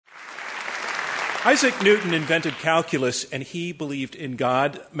Isaac Newton invented calculus, and he believed in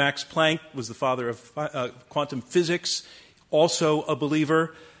God. Max Planck was the father of quantum physics, also a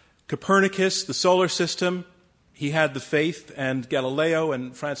believer. Copernicus, the solar system, he had the faith, and Galileo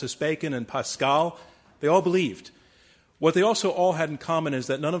and Francis Bacon and Pascal, they all believed. What they also all had in common is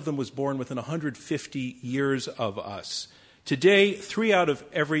that none of them was born within 150 years of us. Today, 3 out of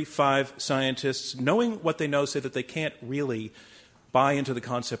every 5 scientists, knowing what they know, say that they can't really buy into the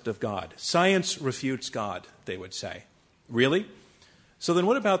concept of God. Science refutes God, they would say. Really? So then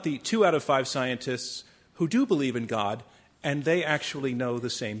what about the 2 out of 5 scientists who do believe in God, and they actually know the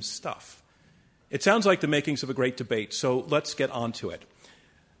same stuff? It sounds like the makings of a great debate, so let's get on to it.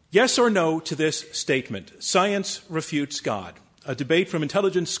 Yes or no to this statement, science refutes God? A debate from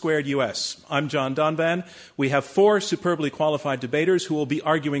Intelligence Squared US. I'm John Donvan. We have 4 superbly qualified debaters who will be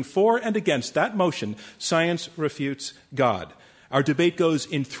arguing for and against that motion, science refutes God. Our debate goes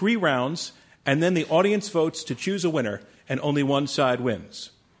in 3 rounds, and then the audience votes to choose a winner, and only one side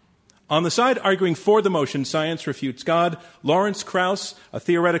wins. On the side arguing for the motion, science refutes God, Lawrence Krauss, a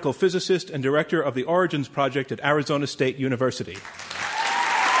theoretical physicist and director of the Origins Project at Arizona State University.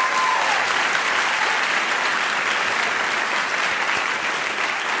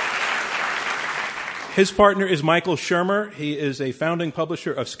 His partner is Michael Shermer. He is a founding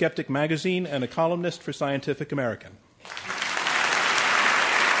publisher of Skeptic Magazine and a columnist for Scientific American.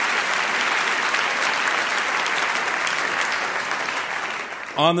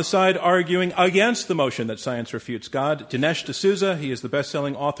 On the side arguing against the motion that science refutes God, Dinesh D'Souza. He is the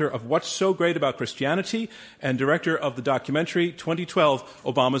best-selling author of What's So Great About Christianity and director of the documentary 2012,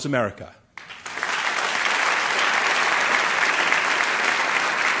 Obama's America.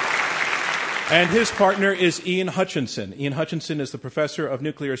 And his partner is Ian Hutchinson. Ian Hutchinson is the professor of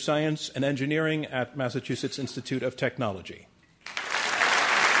nuclear science and engineering at Massachusetts Institute of Technology.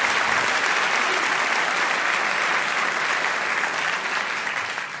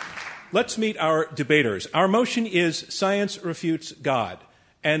 Let's meet our debaters. Our motion is Science Refutes God.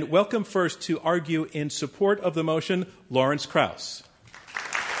 And welcome first to argue in support of the motion, Lawrence Krauss.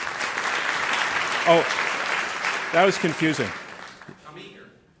 Oh, that was confusing. I'm eager.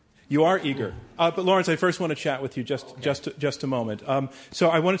 You are eager. But Lawrence, I first want to chat with you just a moment. So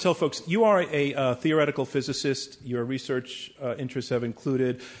I want to tell folks, you are a theoretical physicist. Your research interests have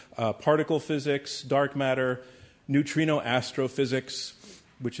included particle physics, dark matter, neutrino astrophysics,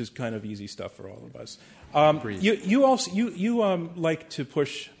 which is kind of easy stuff for all of us. You also like to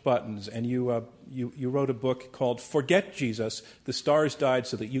push buttons, and you wrote a book called "Forget Jesus: The Stars Died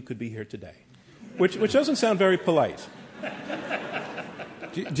So That You Could Be Here Today," which doesn't sound very polite.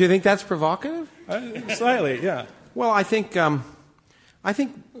 Do you think that's provocative? Slightly, yeah. Well, I think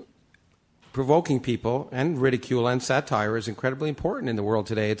provoking people and ridicule and satire is incredibly important in the world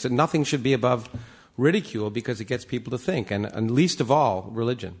today. Nothing should be above ridicule because it gets people to think, and least of all,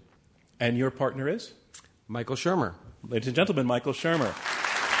 religion. And your partner is? Michael Shermer. Ladies and gentlemen, Michael Shermer.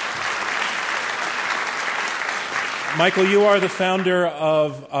 Michael, you are the founder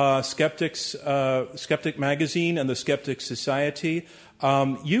of Skeptic Magazine and the Skeptic Society.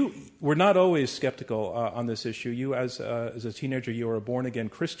 You were not always skeptical on this issue. You, as a teenager, you were a born-again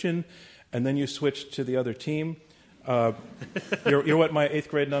Christian, and then you switched to the other team. You're what my 8th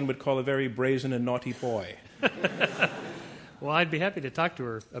grade nun would call a very brazen and naughty boy. Well, I'd be happy to talk to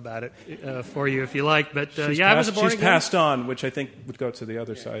her about it for you if you like. But I was a born again. She's passed on, which I think would go to the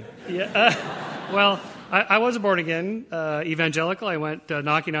other side. Yeah. Well, I was a born again evangelical. I went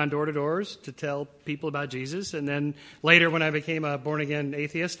knocking on door to doors to tell people about Jesus, and then later, when I became a born again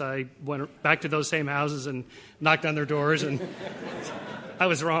atheist, I went back to those same houses and knocked on their doors, and I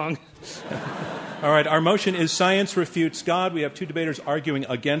was wrong. All right, our motion is Science Refutes God. We have 2 debaters arguing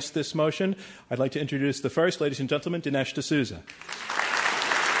against this motion. I'd like to introduce the first, ladies and gentlemen, Dinesh D'Souza.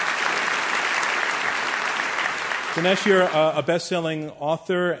 Dinesh, you're a best-selling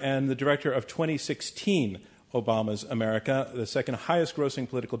author and the director of 2016, Obama's America, the second highest-grossing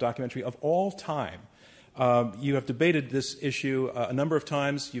political documentary of all time. You have debated this issue a number of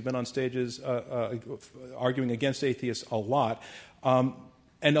times. You've been on stages arguing against atheists a lot.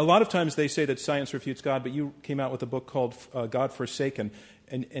 And a lot of times they say that science refutes God, but you came out with a book called God Forsaken.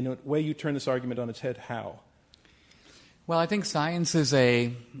 And in a way, you turn this argument on its head. How? Well, I think science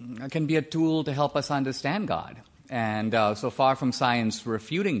can be a tool to help us understand God. And so far from science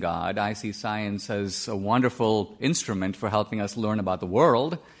refuting God, I see science as a wonderful instrument for helping us learn about the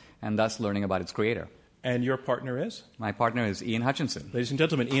world and thus learning about its creator. And your partner is? My partner is Ian Hutchinson. Ladies and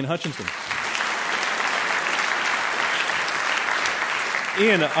gentlemen, Ian Hutchinson.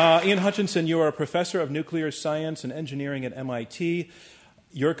 Ian Hutchinson, you are a professor of nuclear science and engineering at MIT.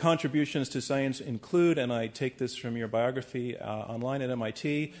 Your contributions to science include, and I take this from your biography online at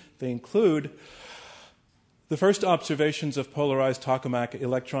MIT, they include the first observations of polarized tokamak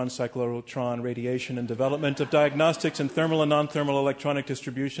electron cyclotron radiation and development of diagnostics and thermal and non-thermal electronic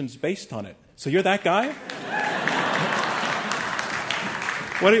distributions based on it. So you're that guy?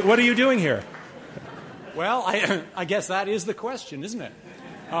 What are you doing here? Well, I guess that is the question, isn't it?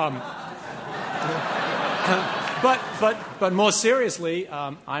 But more seriously,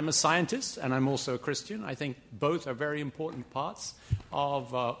 I'm a scientist and I'm also a Christian. I think both are very important parts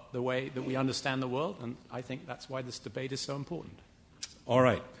of the way that we understand the world, and I think that's why this debate is so important. All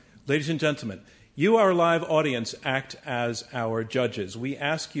right. Ladies and gentlemen, you, our live audience, act as our judges. We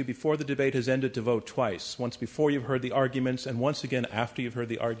ask you before the debate has ended to vote twice, once before you've heard the arguments and once again after you've heard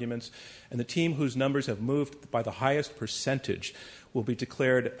the arguments, and the team whose numbers have moved by the highest percentage will be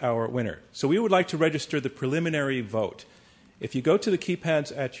declared our winner. So we would like to register the preliminary vote. If you go to the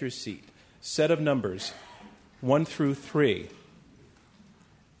keypads at your seat, set of numbers 1 through 3,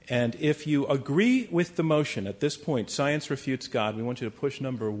 and if you agree with the motion at this point, science refutes God, we want you to push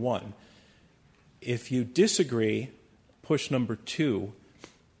number 1. If you disagree, push number 2.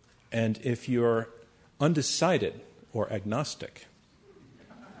 And if you're undecided or agnostic,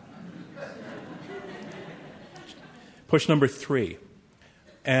 push number 3.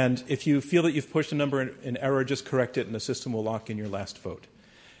 And if you feel that you've pushed a number in error, just correct it and the system will lock in your last vote.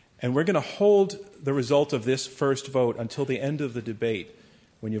 And we're going to hold the result of this first vote until the end of the debate.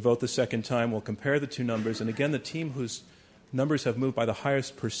 When you vote the second time, we'll compare the two numbers. And again, the team whose numbers have moved by the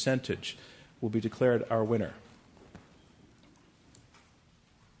highest percentage will be declared our winner.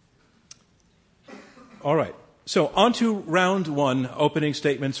 All right. So on to round 1, opening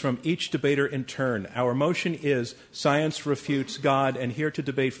statements from each debater in turn. Our motion is Science Refutes God, and here to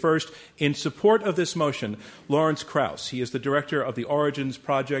debate first, in support of this motion, Lawrence Krauss. He is the director of the Origins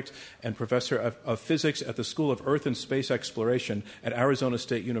Project and professor of physics at the School of Earth and Space Exploration at Arizona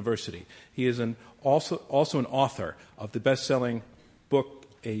State University. He is also an author of the best-selling book,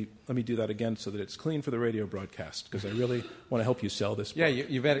 let me do that again so that it's clean for the radio broadcast, because I really want to help you sell this book. Yeah,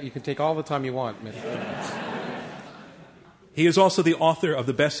 you better. You can take all the time you want, Mr. He is also the author of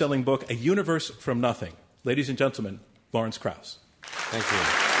the best-selling book, A Universe from Nothing. Ladies and gentlemen, Lawrence Krauss. Thank you.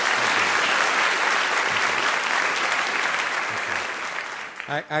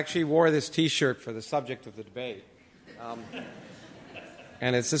 I actually wore this T-shirt for the subject of the debate.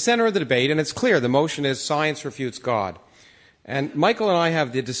 And it's the center of the debate, and it's clear. The motion is Science Refutes God. And Michael and I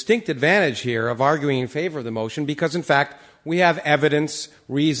have the distinct advantage here of arguing in favor of the motion because, in fact, we have evidence,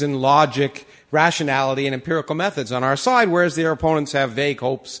 reason, logic, rationality, and empirical methods on our side, whereas their opponents have vague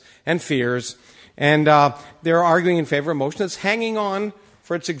hopes and fears. And they're arguing in favor of a motion that's hanging on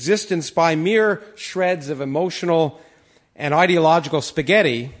for its existence by mere shreds of emotional and ideological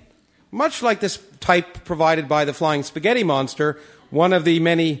spaghetti, much like this type provided by the flying spaghetti monster, one of the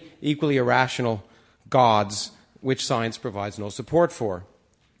many equally irrational gods which science provides no support for.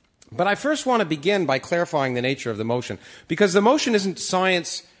 But I first want to begin by clarifying the nature of the motion, because the motion isn't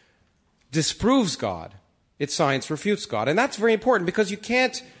science disproves God, it's science refutes God. And that's very important because you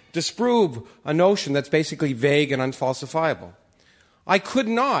can't disprove a notion that's basically vague and unfalsifiable.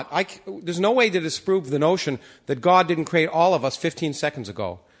 There's no way to disprove the notion that God didn't create all of us 15 seconds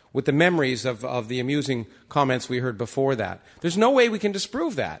ago with the memories of the amusing comments we heard before that. There's no way we can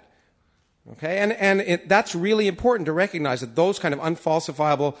disprove that. Okay, and that's really important to recognize that those kind of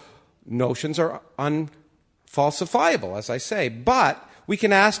unfalsifiable notions are unfalsifiable, as I say. But we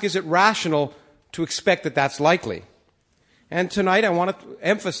can ask, is it rational to expect that that's likely? And tonight I want to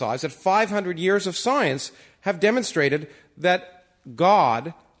emphasize that 500 years of science have demonstrated that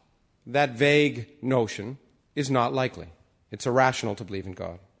God, that vague notion, is not likely. It's irrational to believe in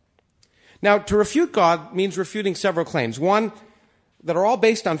God. Now, to refute God means refuting several claims. One, that are all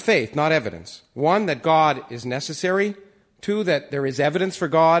based on faith, not evidence. One, that God is necessary. Two, that there is evidence for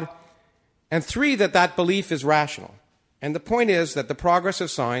God. And three, that belief is rational. And the point is that the progress of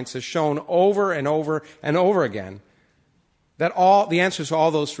science has shown over and over and over again that the answers to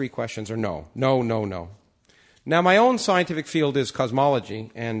all those three questions are no, no, no, no. Now, my own scientific field is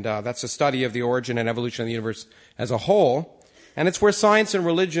cosmology, and that's a study of the origin and evolution of the universe as a whole. And it's where science and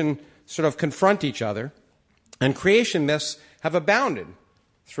religion sort of confront each other. And creation myths have abounded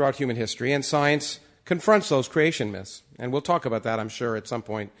throughout human history, and science confronts those creation myths. And we'll talk about that, I'm sure, at some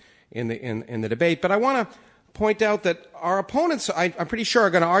point in the debate. But I want to point out that our opponents, I'm pretty sure,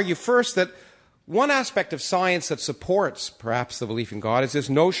 are going to argue first that one aspect of science that supports, perhaps, the belief in God is this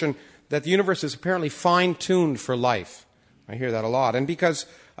notion that the universe is apparently fine-tuned for life. I hear that a lot. And because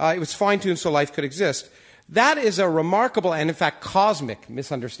it was fine-tuned so life could exist, That is a remarkable and, in fact, cosmic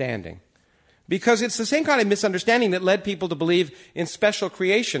misunderstanding. Because it's the same kind of misunderstanding that led people to believe in special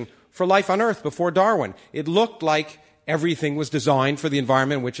creation for life on Earth before Darwin. It looked like everything was designed for the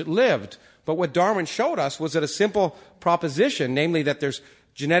environment in which it lived. But what Darwin showed us was that a simple proposition, namely that there's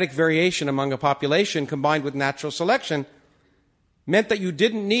genetic variation among a population combined with natural selection, meant that you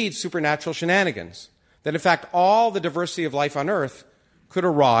didn't need supernatural shenanigans. That, in fact, all the diversity of life on Earth could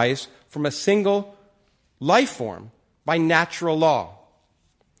arise from a single life form by natural law.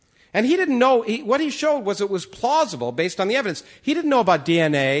 And he didn't know, what he showed was it was plausible based on the evidence. He didn't know about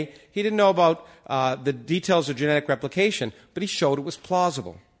DNA, he didn't know about the details of genetic replication, but he showed it was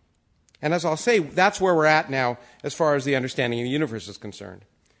plausible. And as I'll say, that's where we're at now as far as the understanding of the universe is concerned.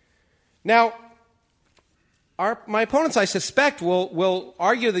 Now, my opponents, I suspect, will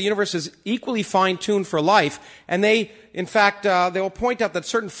argue the universe is equally fine-tuned for life, and they will point out that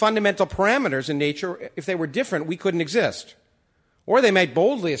certain fundamental parameters in nature, if they were different, we couldn't exist. Or they might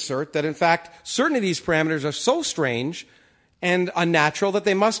boldly assert that, in fact, certain of these parameters are so strange and unnatural that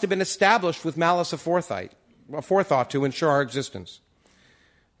they must have been established with malice of forethought to ensure our existence.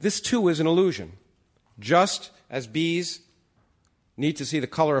 This, too, is an illusion. Just as bees need to see the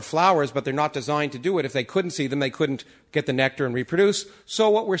color of flowers, but they're not designed to do it. If they couldn't see them, they couldn't get the nectar and reproduce. So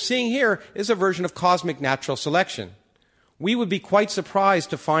what we're seeing here is a version of cosmic natural selection. We would be quite surprised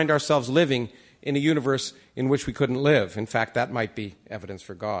to find ourselves living in a universe in which we couldn't live. In fact, that might be evidence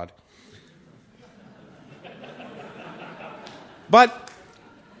for God. But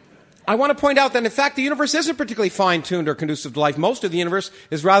I want to point out that, in fact, the universe isn't particularly fine-tuned or conducive to life. Most of the universe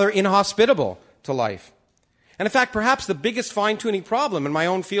is rather inhospitable to life. And, in fact, perhaps the biggest fine-tuning problem in my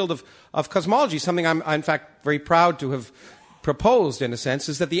own field of cosmology, something I'm, in fact, very proud to have proposed, in a sense,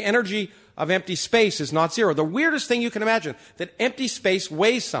 is that the energy of empty space is not zero. The weirdest thing you can imagine, that empty space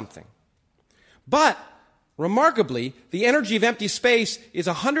weighs something. But, remarkably, the energy of empty space is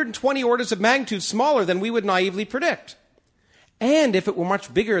 120 orders of magnitude smaller than we would naively predict. And if it were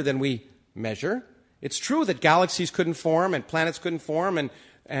much bigger than we measure, it's true that galaxies couldn't form and planets couldn't form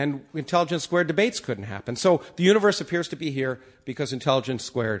and intelligence squared debates couldn't happen. So the universe appears to be here because intelligence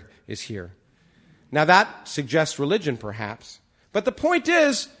squared is here. Now that suggests religion, perhaps. But the point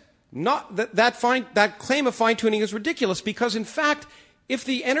is, not that claim of fine-tuning is ridiculous because, in fact, if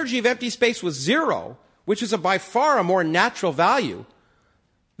the energy of empty space was zero, which is by far a more natural value,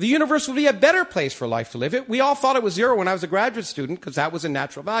 the universe would be a better place for life to live. We all thought it was zero when I was a graduate student because that was a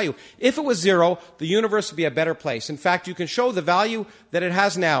natural value. If it was zero, the universe would be a better place. In fact, you can show the value that it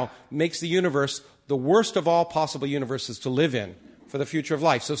has now makes the universe the worst of all possible universes to live in for the future of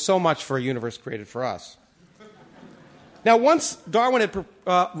life. So much for a universe created for us. Now, once Darwin had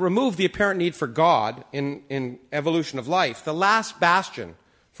removed the apparent need for God in evolution of life, the last bastion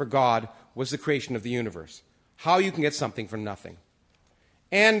for God was the creation of the universe. How you can get something from nothing.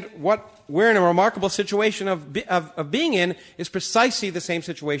 And what we're in a remarkable situation of being in is precisely the same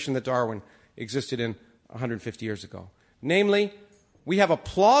situation that Darwin existed in 150 years ago. Namely, we have a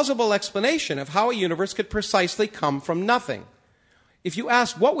plausible explanation of how a universe could precisely come from nothing. If you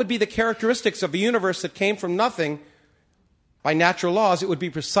ask what would be the characteristics of a universe that came from nothing by natural laws, it would be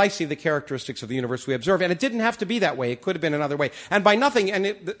precisely the characteristics of the universe we observe. And it didn't have to be that way. It could have been another way. And by nothing,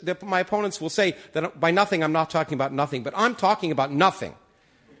 my opponents will say that by nothing I'm not talking about nothing, but I'm talking about nothing.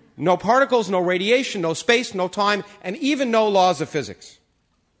 No particles, no radiation, no space, no time, and even no laws of physics.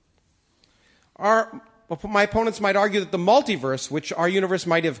 My opponents might argue that the multiverse, which our universe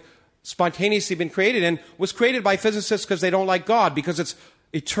might have spontaneously been created in, was created by physicists because they don't like God, because it's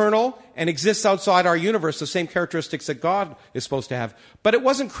eternal and exists outside our universe, the same characteristics that God is supposed to have. But it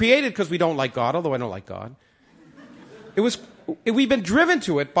wasn't created because we don't like God, although I don't like God. We've been driven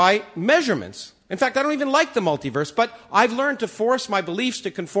to it by measurements. In fact, I don't even like the multiverse, but I've learned to force my beliefs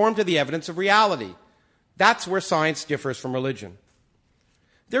to conform to the evidence of reality. That's where science differs from religion.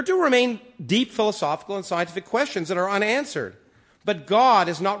 There do remain deep philosophical and scientific questions that are unanswered, but God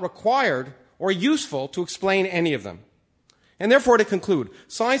is not required or useful to explain any of them. And therefore, to conclude,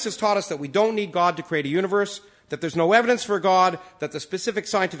 science has taught us that we don't need God to create a universe, that there's no evidence for God, that the specific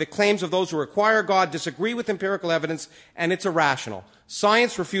scientific claims of those who require God disagree with empirical evidence, and it's irrational.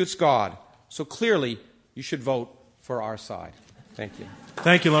 Science refutes God. So clearly, you should vote for our side. Thank you.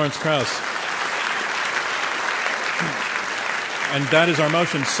 Thank you, Lawrence Krauss. And that is our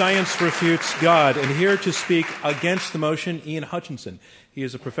motion, Science Refutes God. And here to speak against the motion, Ian Hutchinson. He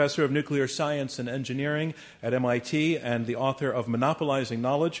is a professor of nuclear science and engineering at MIT and the author of Monopolizing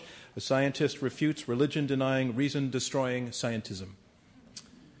Knowledge, A Scientist Refutes Religion-Denying, Reason-Destroying Scientism.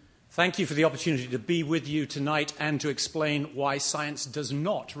 Thank you for the opportunity to be with you tonight and to explain why science does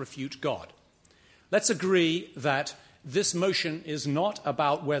not refute God. Let's agree that this motion is not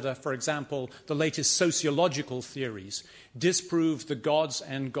about whether, for example, the latest sociological theories disprove the gods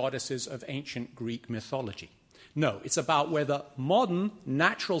and goddesses of ancient Greek mythology. No, it's about whether modern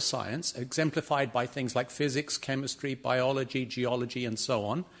natural science, exemplified by things like physics, chemistry, biology, geology, and so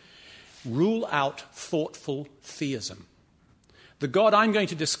on, rule out thoughtful theism. The God I'm going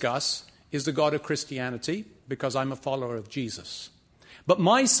to discuss is the God of Christianity, because I'm a follower of Jesus. But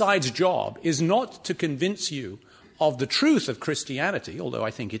my side's job is not to convince you of the truth of Christianity, although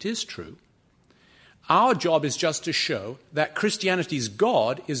I think it is true. Our job is just to show that Christianity's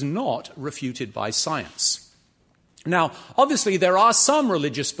God is not refuted by science. Now, obviously, there are some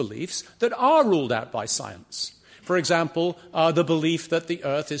religious beliefs that are ruled out by science. For example, the belief that the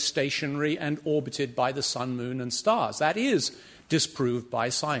Earth is stationary and orbited by the sun, moon, and stars. That is disproved by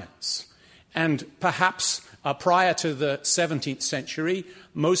science. And perhaps prior to the 17th century,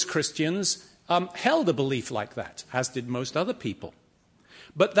 most Christians held a belief like that, as did most other people.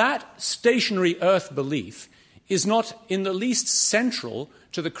 But that stationary Earth belief is not in the least central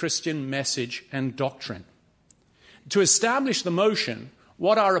to the Christian message and doctrine. To establish the motion,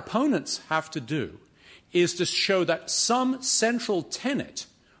 what our opponents have to do is to show that some central tenet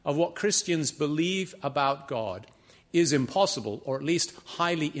of what Christians believe about God is impossible, or at least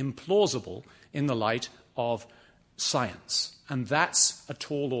highly implausible, in the light of science. And that's a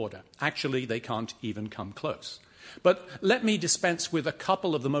tall order. Actually, they can't even come close. But let me dispense with a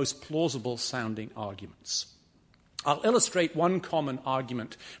couple of the most plausible-sounding arguments. I'll illustrate one common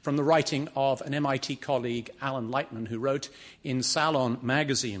argument from the writing of an MIT colleague, Alan Lightman, who wrote in Salon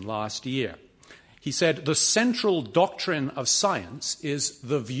magazine last year. He said, "The central doctrine of science is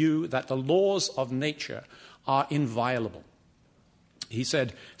the view that the laws of nature are inviolable." He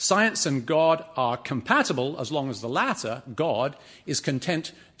said, "Science and God are compatible as long as the latter, God, is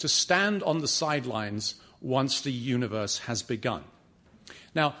content to stand on the sidelines once the universe has begun."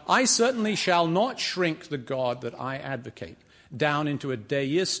 Now, I certainly shall not shrink the God that I advocate down into a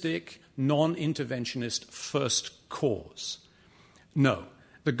deistic, non-interventionist first cause. No,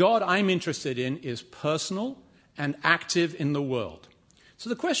 the God I'm interested in is personal and active in the world. So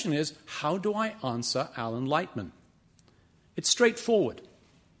the question is, how do I answer Alan Lightman? It's straightforward.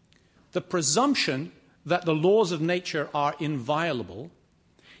 The presumption that the laws of nature are inviolable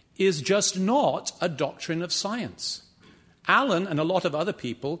is just not a doctrine of science. Alan and a lot of other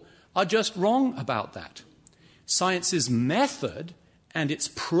people are just wrong about that. Science's method and its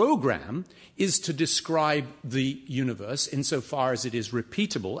program is to describe the universe insofar as it is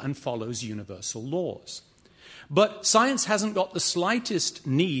repeatable and follows universal laws. But science hasn't got the slightest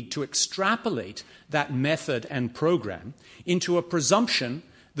need to extrapolate that method and program into a presumption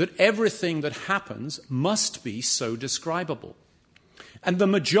that everything that happens must be so describable. And the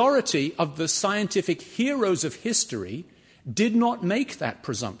majority of the scientific heroes of history did not make that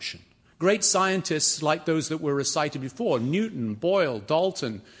presumption. Great scientists like those that were recited before, Newton, Boyle,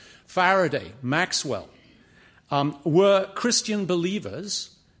 Dalton, Faraday, Maxwell, were Christian believers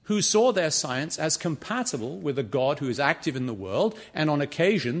who saw their science as compatible with a God who is active in the world and on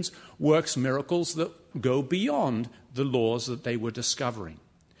occasions works miracles that go beyond the laws that they were discovering.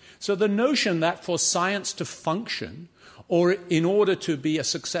 So the notion that for science to function, or in order to be a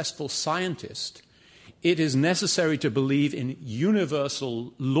successful scientist, it is necessary to believe in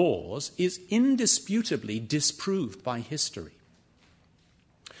universal laws is indisputably disproved by history.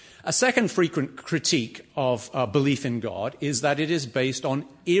 A second frequent critique of belief in God is that it is based on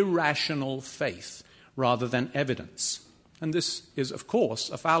irrational faith rather than evidence. And this is, of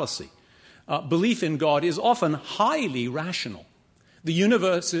course, a fallacy. Belief in God is often highly rational. The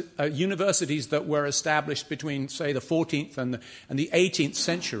universities that were established between, say, the 14th and the 18th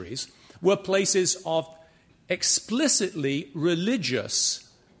centuries were places of explicitly religious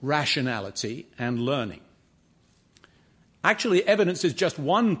rationality and learning. Actually, evidence is just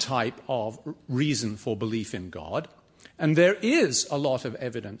one type of reason for belief in God, and there is a lot of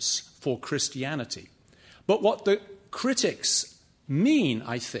evidence for Christianity. But what the critics mean,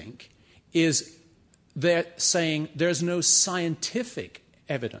 I think, is they're saying there's no scientific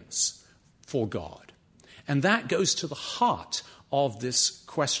evidence for God. And that goes to the heart of this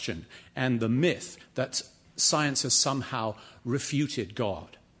question and the myth that science has somehow refuted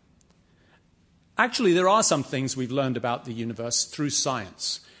God. Actually, there are some things we've learned about the universe through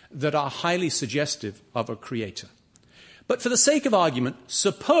science that are highly suggestive of a creator. But for the sake of argument,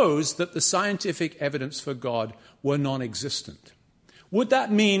 suppose that the scientific evidence for God were non-existent. Would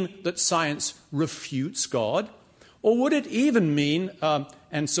that mean that science refutes God? Or would it even mean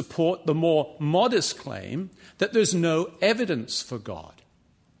and support the more modest claim that there's no evidence for God?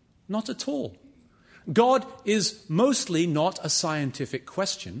 Not at all. God is mostly not a scientific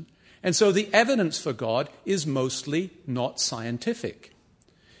question, and so the evidence for God is mostly not scientific.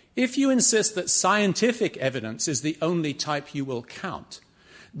 If you insist that scientific evidence is the only type you will count,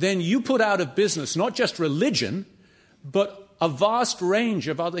 then you put out of business not just religion, but a vast range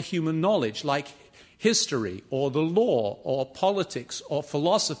of other human knowledge like history or the law or politics or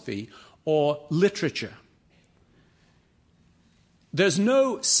philosophy or literature. There's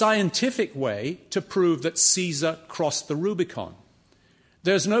no scientific way to prove that Caesar crossed the Rubicon.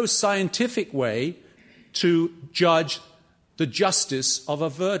 There's no scientific way to judge the justice of a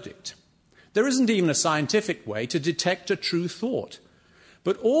verdict. There isn't even a scientific way to detect a true thought.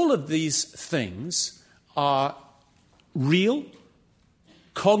 But all of these things are real,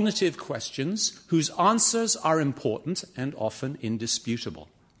 cognitive questions whose answers are important and often indisputable.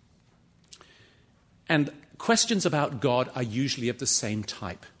 And questions about God are usually of the same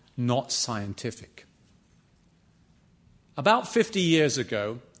type, not scientific. About 50 years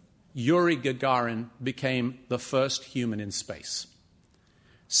ago, Yuri Gagarin became the first human in space.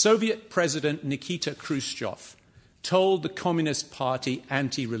 Soviet President Nikita Khrushchev told the Communist Party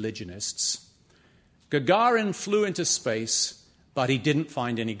anti-religionists, Gagarin flew into space, but he didn't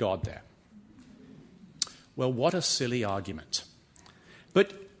find any God there. Well, what a silly argument.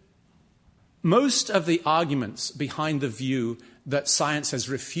 But most of the arguments behind the view that science has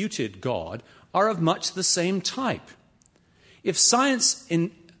refuted God are of much the same type. If science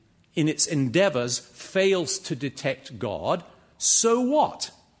in its endeavors fails to detect God, so what?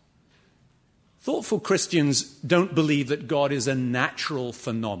 Thoughtful Christians don't believe that God is a natural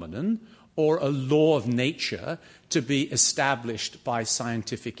phenomenon or a law of nature to be established by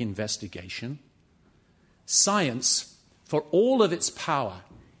scientific investigation. Science, for all of its power,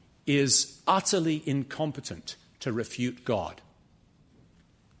 is utterly incompetent to refute God.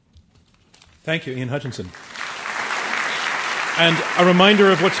 Thank you, Ian Hutchinson. And a reminder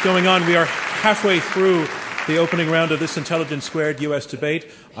of what's going on. We are halfway through the opening round of this Intelligence Squared U.S.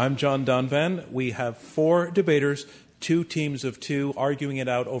 debate. I'm John Donvan. We have 4 debaters, 2 teams of 2, arguing it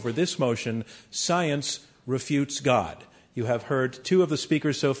out over this motion, Science Refutes God. You have heard 2 of the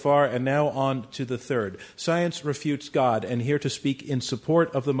speakers so far, and now on to the third. Science Refutes God, and here to speak in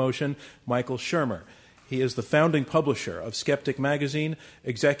support of the motion, Michael Shermer. He is the founding publisher of Skeptic Magazine,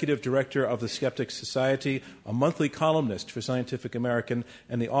 executive director of the Skeptic Society, a monthly columnist for Scientific American,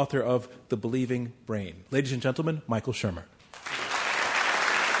 and the author of The Believing Brain. Ladies and gentlemen, Michael Shermer.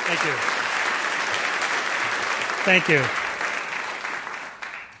 Thank you. Thank you.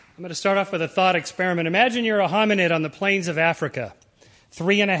 I'm going to start off with a thought experiment. Imagine you're a hominid on the plains of Africa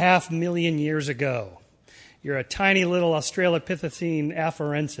 3.5 million years ago. You're a tiny little Australopithecine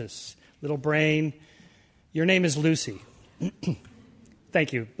afarensis, little brain. Your name is Lucy.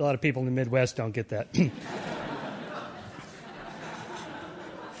 Thank you. A lot of people in the Midwest don't get that.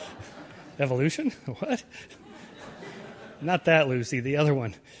 Evolution? What? Not that Lucy, the other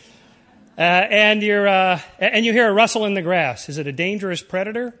one. And you hear a rustle in the grass. Is it a dangerous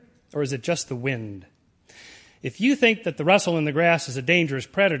predator, or is it just the wind? If you think that the rustle in the grass is a dangerous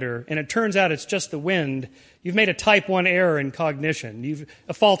predator, and it turns out it's just the wind, you've made a type 1 error in cognition.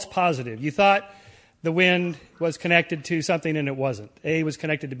 A false positive. You thought the wind was connected to something, and it wasn't. A was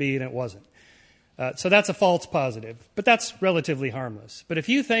connected to B, and it wasn't. So that's a false positive, but that's relatively harmless. But if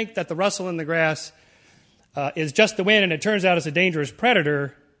you think that the rustle in the grass is just the wind, and it turns out it's a dangerous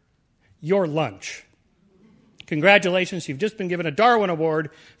predator, you're lunch. Congratulations, you've just been given a Darwin Award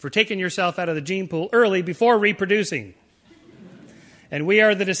for taking yourself out of the gene pool early before reproducing. And we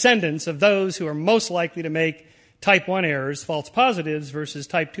are the descendants of those who are most likely to make type 1 errors, false positives, versus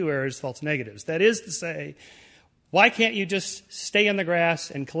type 2 errors, false negatives. That is to say, why can't you just stay in the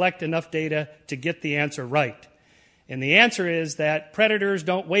grass and collect enough data to get the answer right? And the answer is that predators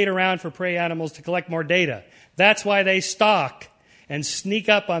don't wait around for prey animals to collect more data. That's why they stalk and sneak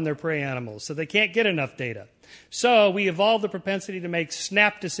up on their prey animals, so they can't get enough data. So we evolved the propensity to make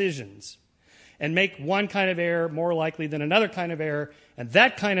snap decisions and make one kind of error more likely than another kind of error, and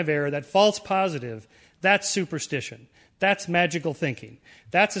that kind of error, that false positive, that's superstition. That's magical thinking.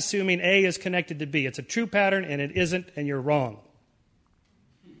 That's assuming A is connected to B. It's a true pattern, and it isn't, and you're wrong.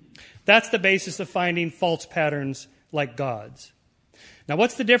 That's the basis of finding false patterns like God's. Now,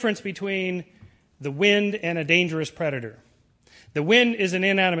 what's the difference between the wind and a dangerous predator? The wind is an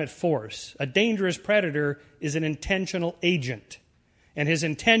inanimate force. A dangerous predator is an intentional agent. And his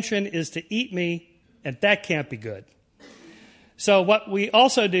intention is to eat me, and that can't be good. So what we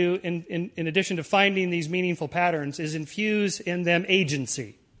also do, in addition to finding these meaningful patterns, is infuse in them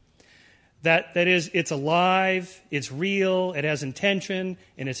agency. That is, it's alive, it's real, it has intention,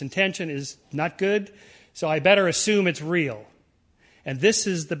 and its intention is not good, so I better assume it's real. And this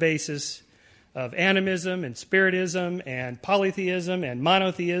is the basis of animism and spiritism and polytheism and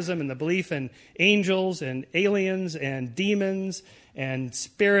monotheism and the belief in angels and aliens and demons and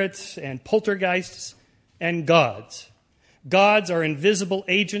spirits and poltergeists and gods. Gods are invisible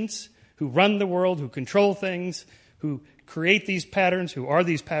agents who run the world, who control things, who create these patterns, who are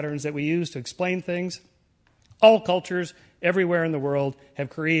these patterns that we use to explain things. All cultures everywhere in the world have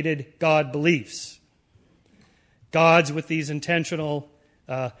created God beliefs. Gods with these intentional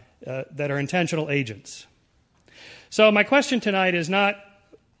that are intentional agents. So my question tonight is not,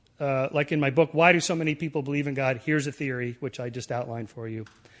 like in my book, why do so many people believe in God? Here's a theory, which I just outlined for you.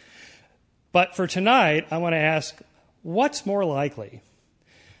 But for tonight, I want to ask, what's more likely?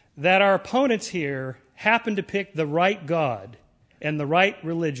 That our opponents here happen to pick the right God and the right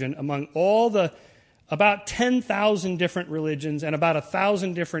religion among all the about 10,000 different religions and about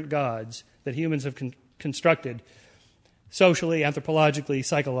 1,000 different gods that humans have constructed socially, anthropologically,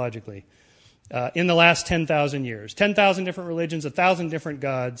 psychologically, in the last 10,000 years. 10,000 different religions, 1,000 different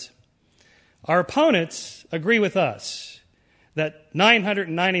gods. Our opponents agree with us that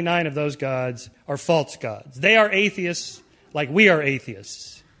 999 of those gods are false gods. They are atheists like we are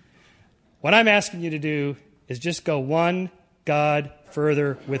atheists. What I'm asking you to do is just go one God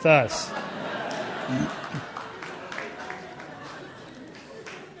further with us.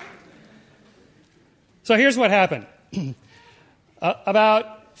 So here's what happened.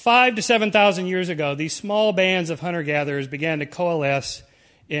 About 5,000 to 7,000 years ago, these small bands of hunter-gatherers began to coalesce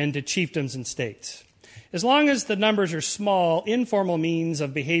into chiefdoms and states. As long as the numbers are small, informal means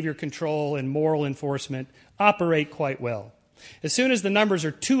of behavior control and moral enforcement operate quite well. As soon as the numbers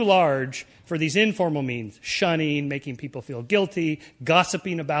are too large for these informal means, shunning, making people feel guilty,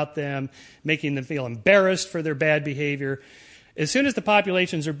 gossiping about them, making them feel embarrassed for their bad behavior, as soon as the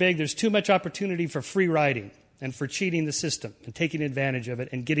populations are big, there's too much opportunity for free riding and for cheating the system and taking advantage of it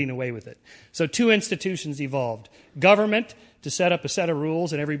and getting away with it. So two institutions evolved. Government, to set up a set of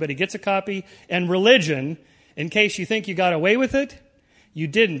rules and everybody gets a copy, and religion, in case you think you got away with it, you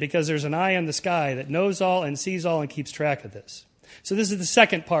didn't, because there's an eye in the sky that knows all and sees all and keeps track of this. So this is the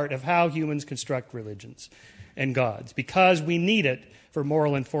second part of how humans construct religions and gods, because we need it for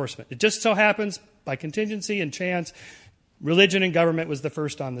moral enforcement. It just so happens, by contingency and chance, religion and government was the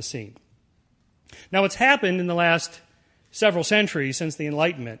first on the scene. Now, what's happened in the last several centuries since the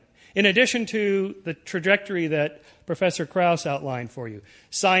Enlightenment, in addition to the trajectory that Professor Krauss outlined for you,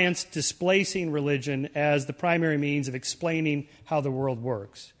 science displacing religion as the primary means of explaining how the world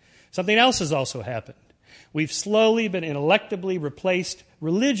works, something else has also happened. We've slowly but ineluctably replaced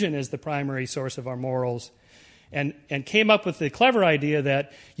religion as the primary source of our morals and came up with the clever idea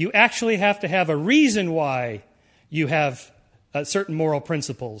that you actually have to have a reason why you have certain moral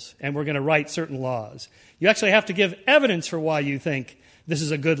principles, and we're going to write certain laws. You actually have to give evidence for why you think this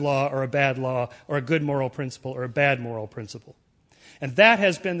is a good law or a bad law or a good moral principle or a bad moral principle. And that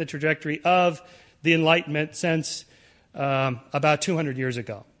has been the trajectory of the Enlightenment since about 200 years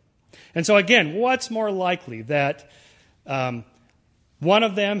ago. And so again, what's more likely, that one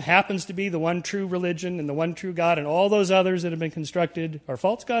of them happens to be the one true religion and the one true God, and all those others that have been constructed are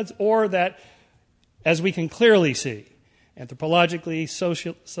false gods, or that, as we can clearly see, anthropologically,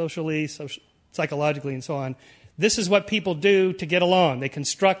 socially, psychologically, and so on, this is what people do to get along. They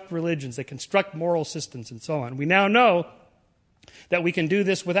construct religions, they construct moral systems, and so on. We now know that we can do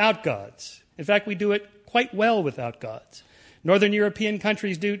this without gods. In fact, we do it quite well without gods. Northern European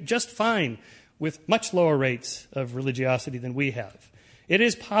countries do just fine with much lower rates of religiosity than we have. It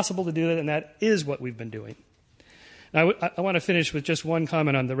is possible to do that, and that is what we've been doing. Now, I want to finish with just one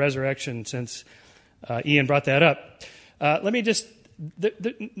comment on the resurrection, since Ian brought that up. Let me just,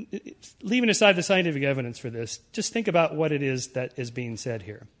 leaving aside the scientific evidence for this, just think about what it is that is being said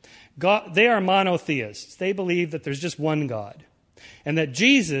here. God, they are monotheists. They believe that there's just one God, and that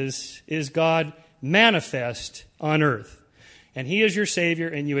Jesus is God manifest on earth, and he is your Savior,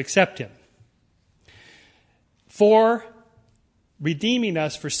 and you accept him for redeeming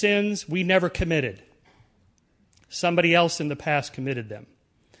us for sins we never committed. Somebody else in the past committed them.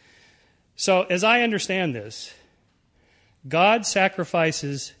 So, as I understand this, God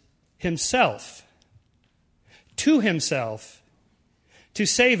sacrifices himself to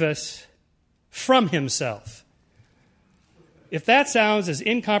save us from himself. If that sounds as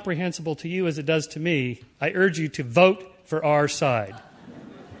incomprehensible to you as it does to me, I urge you to vote for our side.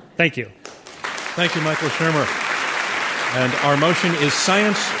 Thank you. Thank you, Michael Shermer. And our motion is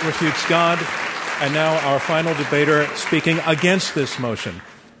Science Refutes God. And now our final debater speaking against this motion,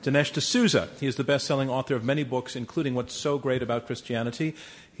 Dinesh D'Souza. He is the best-selling author of many books, including What's So Great About Christianity.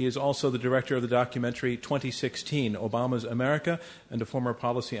 He is also the director of the documentary 2016, Obama's America, and a former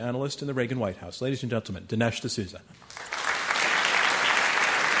policy analyst in the Reagan White House. Ladies and gentlemen, Dinesh D'Souza.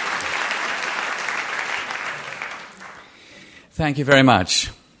 Thank you very much.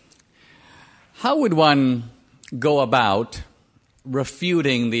 How would one go about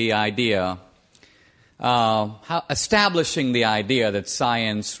refuting the idea, establishing the idea that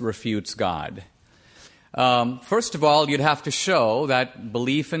science refutes God? First of all, you'd have to show that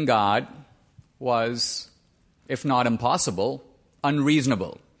belief in God was, if not impossible,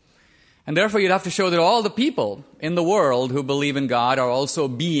 unreasonable. And therefore, you'd have to show that all the people in the world who believe in God are also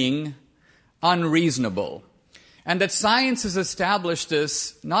being unreasonable. And that science has established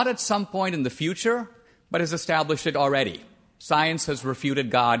this not at some point in the future, but has established it already. Science has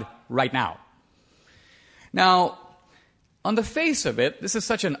refuted God right now. Now, on the face of it, this is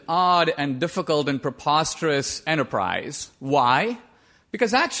such an odd and difficult and preposterous enterprise. Why?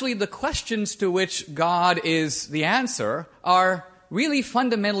 Because actually the questions to which God is the answer are really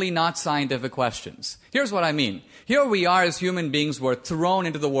fundamentally not scientific questions. Here's what I mean. Here we are as human beings, we're thrown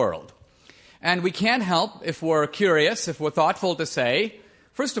into the world. And we can't help, if we're curious, if we're thoughtful, to say,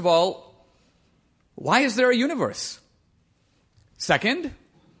 first of all, why is there a universe? Second,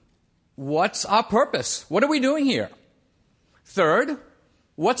 what's our purpose? What are we doing here? Third,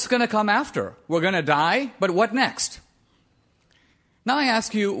 what's going to come after? We're going to die, but what next? Now I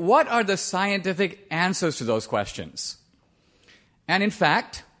ask you, what are the scientific answers to those questions? And in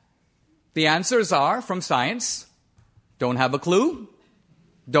fact, the answers are, from science, don't have a clue,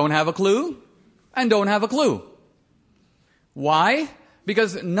 don't have a clue, and don't have a clue. Why?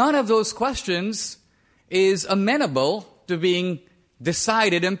 Because none of those questions is amenable to being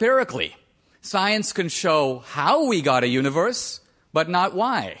decided empirically. Science can show how we got a universe, but not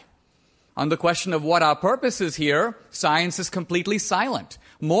why. On the question of what our purpose is here, science is completely silent.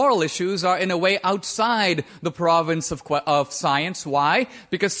 Moral issues are in a way outside the province of science. Why?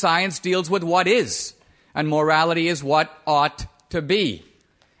 Because science deals with what is, and morality is what ought to be.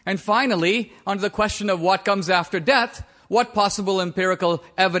 And finally, on the question of what comes after death, what possible empirical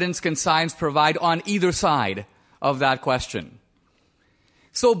evidence can science provide on either side of that question?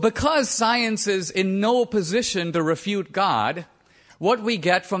 So because science is in no position to refute God, what we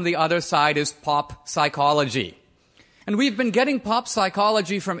get from the other side is pop psychology. And we've been getting pop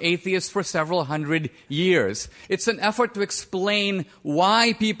psychology from atheists for several hundred years. It's an effort to explain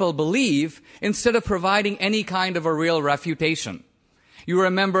why people believe instead of providing any kind of a real refutation. You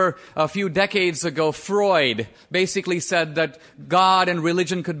remember a few decades ago, Freud basically said that God and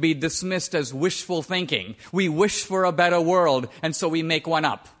religion could be dismissed as wishful thinking. We wish for a better world, and so we make one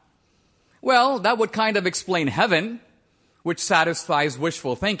up. Well, that would kind of explain heaven, which satisfies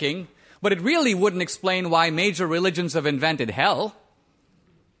wishful thinking, but it really wouldn't explain why major religions have invented hell.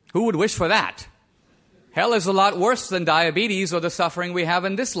 Who would wish for that? Hell is a lot worse than diabetes or the suffering we have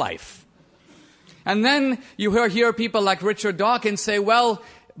in this life. And then you hear people like Richard Dawkins say, well,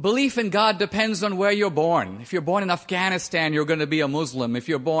 belief in God depends on where you're born. If you're born in Afghanistan, you're going to be a Muslim. If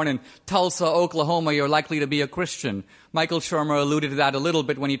you're born in Tulsa, Oklahoma, you're likely to be a Christian. Michael Shermer alluded to that a little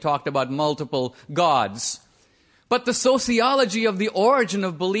bit when he talked about multiple gods. But the sociology of the origin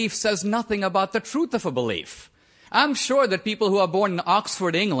of belief says nothing about the truth of a belief. I'm sure that people who are born in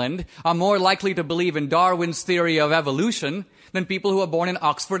Oxford, England, are more likely to believe in Darwin's theory of evolution than people who are born in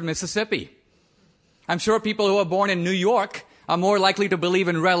Oxford, Mississippi. I'm sure people who are born in New York are more likely to believe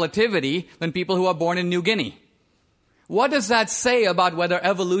in relativity than people who are born in New Guinea. What does that say about whether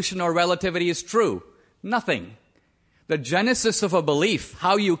evolution or relativity is true? Nothing. The genesis of a belief,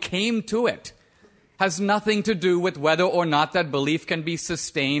 how you came to it, has nothing to do with whether or not that belief can be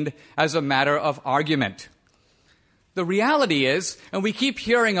sustained as a matter of argument. The reality is, and we keep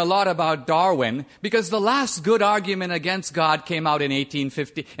hearing a lot about Darwin, because the last good argument against God came out in the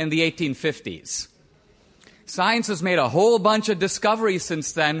 1850s. Science has made a whole bunch of discoveries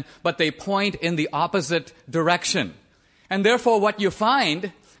since then, but they point in the opposite direction. And therefore, what you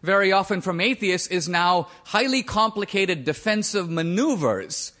find very often from atheists is now highly complicated defensive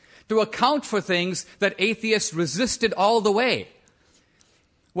maneuvers to account for things that atheists resisted all the way.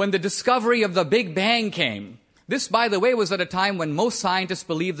 When the discovery of the Big Bang came, this, by the way, was at a time when most scientists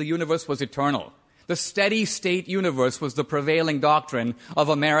believed the universe was eternal. The steady-state universe was the prevailing doctrine of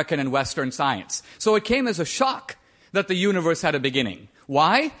American and Western science. So it came as a shock that the universe had a beginning.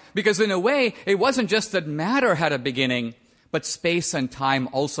 Why? Because in a way, it wasn't just that matter had a beginning, but space and time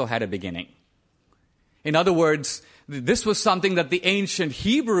also had a beginning. In other words, this was something that the ancient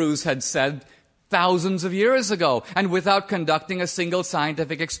Hebrews had said thousands of years ago and without conducting a single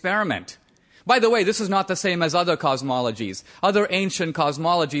scientific experiment. By the way, this is not the same as other cosmologies. Other ancient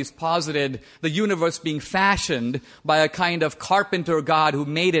cosmologies posited the universe being fashioned by a kind of carpenter god who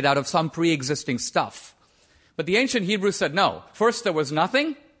made it out of some pre-existing stuff. But the ancient Hebrews said no. First there was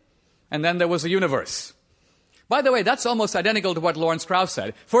nothing, and then there was a universe. By the way, that's almost identical to what Lawrence Krauss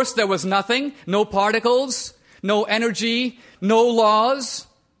said. First there was nothing, no particles, no energy, no laws,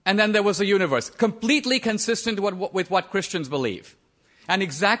 and then there was a universe. Completely consistent with what Christians believe. And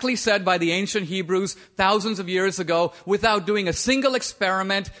exactly said by the ancient Hebrews thousands of years ago without doing a single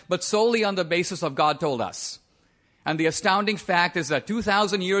experiment, but solely on the basis of God told us. And the astounding fact is that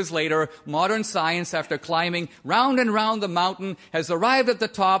 2,000 years later, modern science, after climbing round and round the mountain, has arrived at the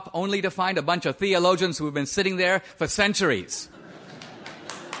top only to find a bunch of theologians who have been sitting there for centuries.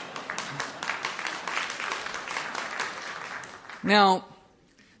 Now,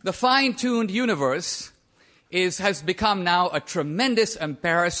 the fine-tuned universe has become now a tremendous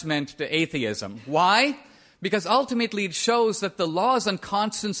embarrassment to atheism. Why? Because ultimately it shows that the laws and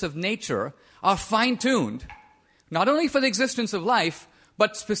constants of nature are fine-tuned, not only for the existence of life,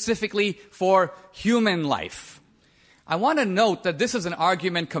 but specifically for human life. I want to note that this is an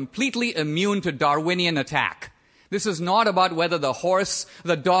argument completely immune to Darwinian attack. This is not about whether the horse,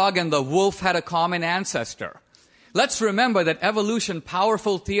 the dog, and the wolf had a common ancestor. Let's remember that evolution,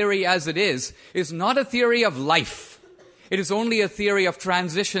 powerful theory as it is not a theory of life. It is only a theory of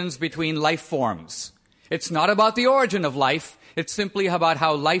transitions between life forms. It's not about the origin of life. It's simply about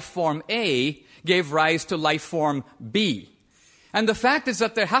how life form A gave rise to life form B. And the fact is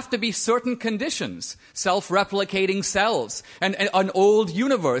that there have to be certain conditions, self-replicating cells, and an old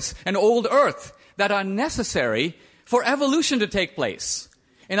universe, an old Earth, that are necessary for evolution to take place.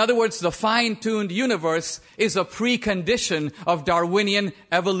 In other words, the fine-tuned universe is a precondition of Darwinian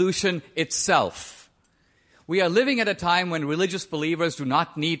evolution itself. We are living at a time when religious believers do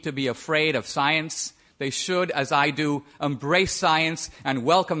not need to be afraid of science. They should, as I do, embrace science and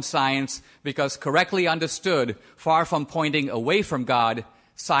welcome science because correctly understood, far from pointing away from God,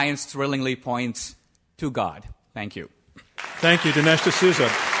 science thrillingly points to God. Thank you. Thank you, Dinesh D'Souza.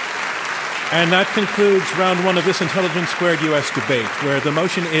 And that concludes round one of this Intelligence Squared U.S. debate, where the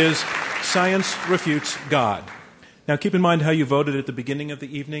motion is Science Refutes God. Now, keep in mind how you voted at the beginning of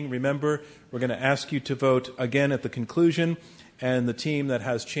the evening. Remember, we're going to ask you to vote again at the conclusion, and the team that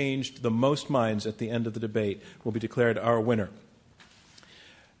has changed the most minds at the end of the debate will be declared our winner.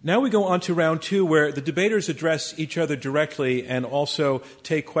 Now we go on to round two, where the debaters address each other directly and also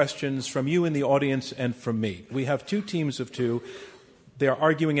take questions from you in the audience and from me. We have two teams of two. They are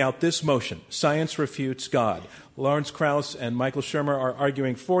arguing out this motion, Science Refutes God. Lawrence Krauss and Michael Shermer are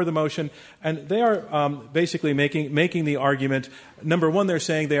arguing for the motion, and they are basically making the argument. Number one, they're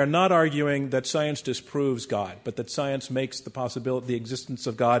saying they are not arguing that science disproves God, but that science makes the existence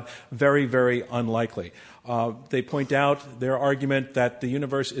of God very, very unlikely. They point out their argument that the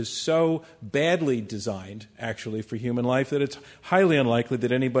universe is so badly designed, actually, for human life that it's highly unlikely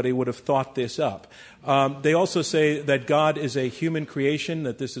that anybody would have thought this up. They also say that God is a human creation,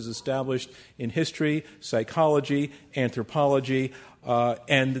 that this is established in history, psychology, anthropology,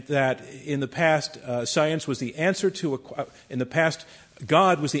 and that in the past, science was the answer to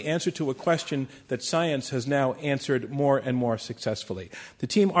God was the answer to a question that science has now answered more and more successfully. The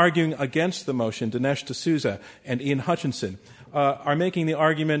team arguing against the motion, Dinesh D'Souza and Ian Hutchinson, are making the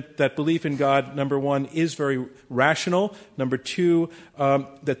argument that belief in God, number one, is very rational. Number two,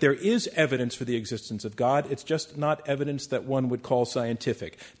 that there is evidence for the existence of God. It's just not evidence that one would call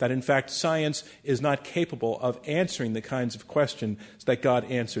scientific. That, in fact, science is not capable of answering the kinds of questions that God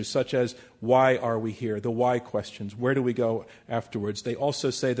answers, such as, why are we here? The why questions. Where do we go afterwards? They also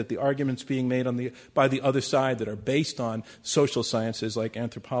say that the arguments being made by the other side that are based on social sciences like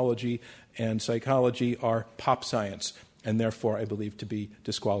anthropology and psychology are pop science, and therefore, I believe, to be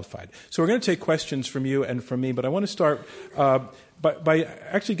disqualified. So we're going to take questions from you and from me, but I want to start by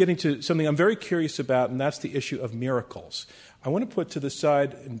actually getting to something I'm very curious about, and that's the issue of miracles. I want to put to the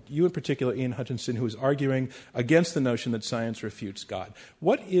side, and you in particular, Ian Hutchinson, who is arguing against the notion that science refutes God.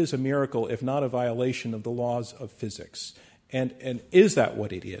 What is a miracle if not a violation of the laws of physics? And is that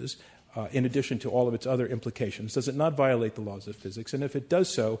what it is? In addition to all of its other implications? Does it not violate the laws of physics? And if it does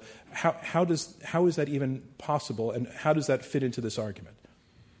so, how is that even possible, and how does that fit into this argument?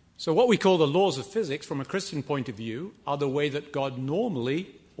 So what we call the laws of physics, from a Christian point of view, are the way that God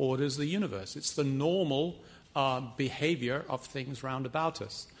normally orders the universe. It's the normal behavior of things round about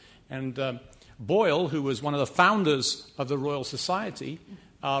us. And Boyle, who was one of the founders of the Royal Society,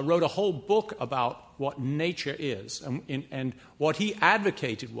 wrote a whole book about what nature is. And what he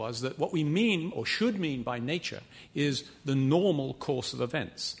advocated was that what we mean or should mean by nature is the normal course of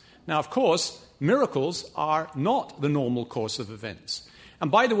events. Now, of course, miracles are not the normal course of events. And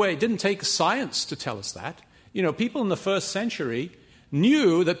by the way, it didn't take science to tell us that. You know, people in the first century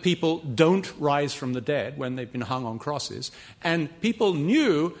knew that people don't rise from the dead when they've been hung on crosses, and people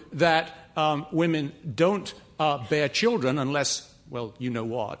knew that women don't bear children unless, well, you know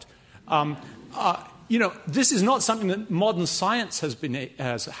what. This is not something that modern science has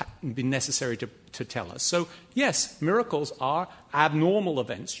been necessary to tell us. So, yes, miracles are abnormal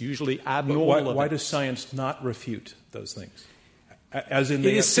events, usually abnormal events. Why does science not refute those things? As in,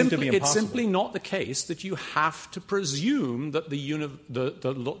 they seem to be impossible. It's simply not the case that you have to presume that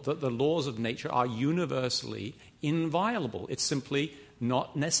the laws of nature are universally inviolable. It's simply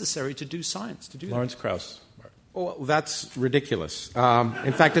not necessary to do science to do that. Lawrence Krauss. Well, that's ridiculous.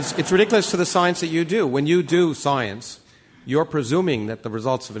 In fact, it's ridiculous to the science that you do. When you do science, you're presuming that the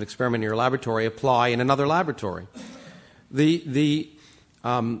results of an experiment in your laboratory apply in another laboratory. The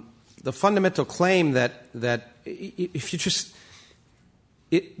fundamental claim that if you just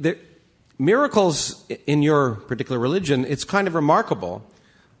miracles in your particular religion, it's kind of remarkable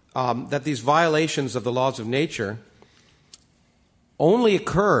that these violations of the laws of nature only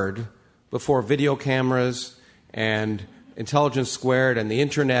occurred before video cameras and intelligence squared and the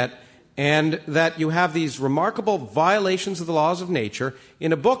internet, and that you have these remarkable violations of the laws of nature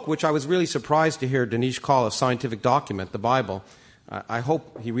in a book which I was really surprised to hear Dinesh call a scientific document, the Bible. I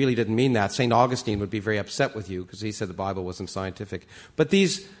hope he really didn't mean that. St. Augustine would be very upset with you because he said the Bible wasn't scientific. But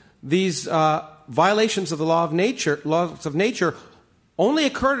these violations of the laws of nature only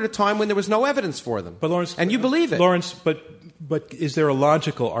occurred at a time when there was no evidence for them. But Lawrence, and you believe it. Lawrence, but is there a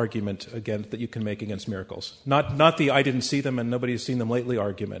logical argument that you can make against miracles? Not the I didn't see them and nobody has seen them lately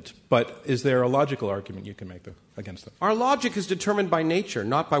argument, but is there a logical argument you can make against them? Our logic is determined by nature,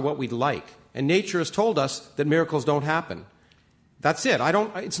 not by what we'd like. And nature has told us that miracles don't happen. That's it.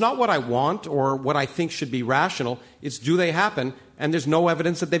 It's not what I want or what I think should be rational. It's do they happen, and there's no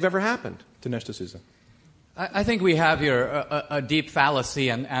evidence that they've ever happened. Dinesh D'Souza. I think we have here a deep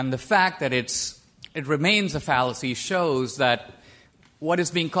fallacy, and the fact that it remains a fallacy shows that what is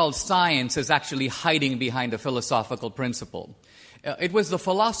being called science is actually hiding behind a philosophical principle. It was the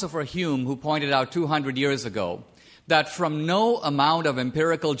philosopher Hume who pointed out 200 years ago that from no amount of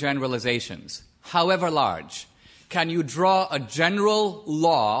empirical generalizations, however large, can you draw a general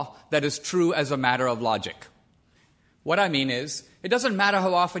law that is true as a matter of logic. What I mean is, it doesn't matter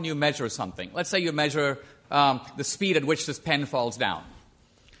how often you measure something. Let's say you measure the speed at which this pen falls down.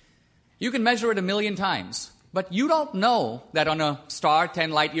 You can measure it 1,000,000 times, but you don't know that on a star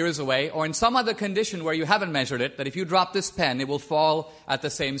 10 light years away or in some other condition where you haven't measured it, that if you drop this pen, it will fall at the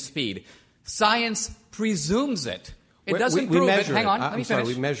same speed. Science presumes it. It doesn't prove it. Hang on, let me finish.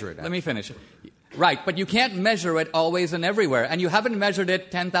 We measure it. Let me finish. Right, but you can't measure it always and everywhere, and you haven't measured it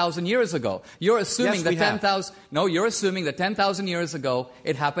 10,000 years ago. You're assuming that 10,000. No, you're assuming that 10,000 years ago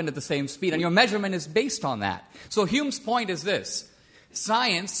it happened at the same speed, and your measurement is based on that. So Hume's point is this: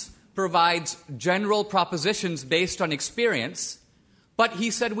 science provides general propositions based on experience, but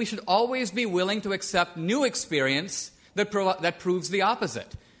he said we should always be willing to accept new experience that proves the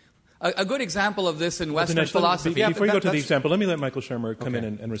opposite. A good example of this in Western philosophy... Before you go to the example, let me let Michael Shermer come in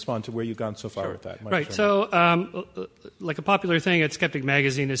and respond to where you've gone so far with that. Right. Shermer. So, like a popular thing at Skeptic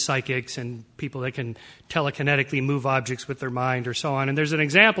Magazine is psychics and people that can telekinetically move objects with their mind or so on. And there's an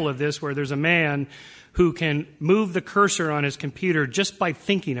example of this where there's a man who can move the cursor on his computer just by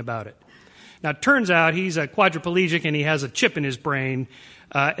thinking about it. Now, it turns out he's a quadriplegic and he has a chip in his brain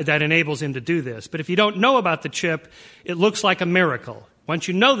that enables him to do this. But if you don't know about the chip, it looks like a miracle. Once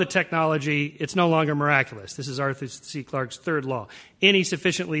you know the technology, it's no longer miraculous. This is Arthur C. Clarke's third law. Any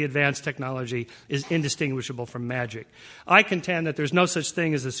sufficiently advanced technology is indistinguishable from magic. I contend that there's no such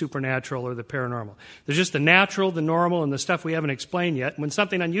thing as the supernatural or the paranormal. There's just the natural, the normal, and the stuff we haven't explained yet. When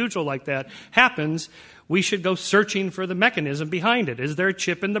something unusual like that happens, we should go searching for the mechanism behind it. Is there a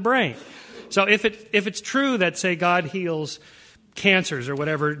chip in the brain? So if it's true that, say, God heals cancers or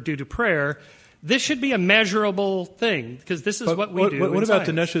whatever due to prayer, this should be a measurable thing, because this is what we do. What about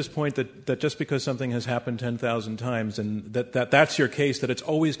Dinesh's point that just because something has happened 10,000 times and that's your case, that it's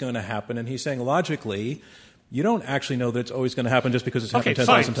always going to happen? And he's saying logically, you don't actually know that it's always going to happen just because it's happened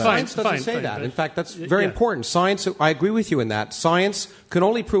 10,000 times. Science doesn't say that. In fact, that's very important. Science, I agree with you in that. Science can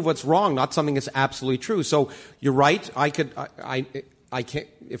only prove what's wrong, not something that's absolutely true. So you're right. I can't.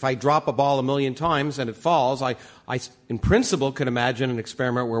 If I drop a ball 1,000,000 times and it falls, I in principle could imagine an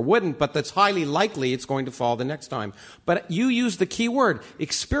experiment where it wouldn't, but that's highly likely it's going to fall the next time. But you use the key word,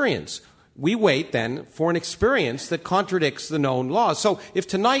 experience. we wait then for an experience that contradicts the known laws. So if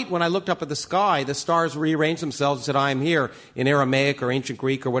tonight, when I looked up at the sky, the stars rearranged themselves and said, I am here, in Aramaic or ancient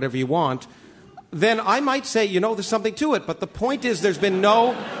Greek or whatever you want, then I might say, there's something to it. But the point is there's been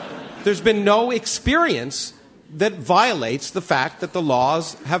no experience that violates the fact that the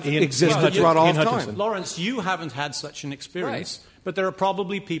laws have existed throughout all of time. Lawrence, you haven't had such an experience, but there are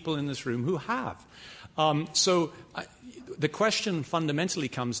probably people in this room who have. The question fundamentally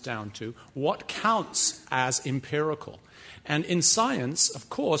comes down to what counts as empirical. And in science, of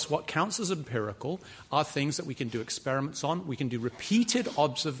course, what counts as empirical are things that we can do experiments on. We can do repeated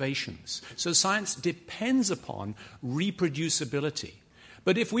observations. So science depends upon reproducibility.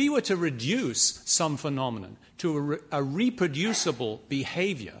 But if we were to reduce some phenomenon to a reproducible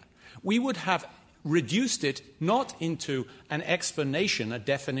behavior, we would have reduced it not into an explanation, a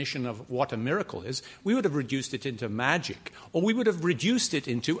definition of what a miracle is. We would have reduced it into magic, or we would have reduced it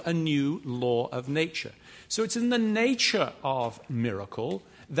into a new law of nature. So it's in the nature of miracle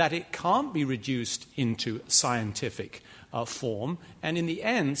that it can't be reduced into scientific form, and in the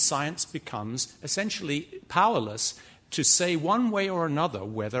end, science becomes essentially powerless to say one way or another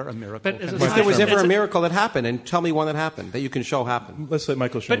whether a miracle can happen. If there was ever a miracle that happened, and tell me one that happened, that you can show happened. Let's let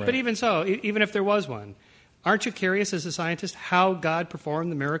Michael show. But even so, even if there was one, aren't you curious as a scientist how God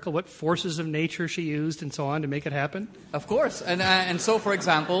performed the miracle, what forces of nature she used and so on to make it happen? Of course. And so, for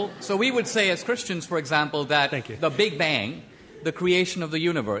example, we would say as Christians, for example, that the Big Bang, the creation of the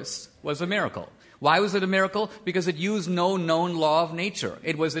universe, was a miracle. Why was it a miracle? Because it used no known law of nature.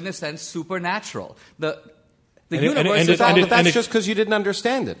 It was, in a sense, supernatural. That's just because you didn't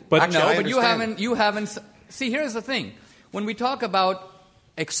understand it. But you haven't. See, here's the thing. When we talk about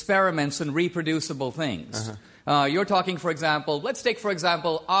experiments and reproducible things, you're talking, for example, let's take, for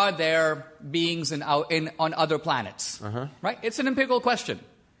example, are there beings on other planets? Right? It's an empirical question.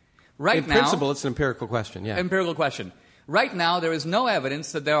 In principle, it's an empirical question, yeah. Empirical question. Right now, there is no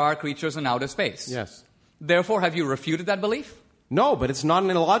evidence that there are creatures in outer space. Yes. Therefore, have you refuted that belief? No, but it's not an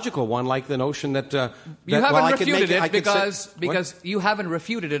illogical one, like the notion that you haven't refuted it because you haven't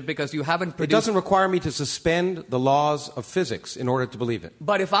refuted it because you haven't produced. It doesn't require me to suspend the laws of physics in order to believe it.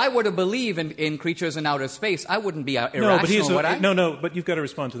 But if I were to believe in creatures in outer space, I wouldn't be irrational. But you've got to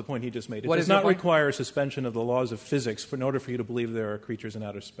respond to the point he just made. It does not require a suspension of the laws of physics in order for you to believe there are creatures in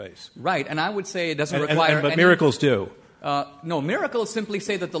outer space. Right, and I would say it doesn't require. But miracles do. No, miracles simply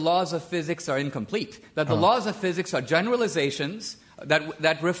say that the laws of physics are incomplete, that the laws of physics are generalizations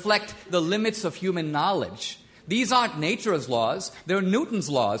that reflect the limits of human knowledge. These aren't nature's laws, they're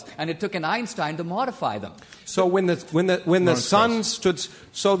Newton's laws, and it took an Einstein to modify them. So when the sun stood,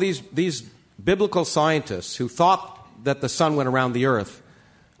 so these biblical scientists who thought that the sun went around the earth,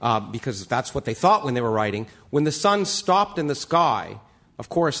 because that's what they thought when they were writing, when the sun stopped in the sky, of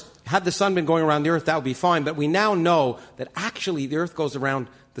course, had the sun been going around the earth, that would be fine. But we now know that actually the earth goes around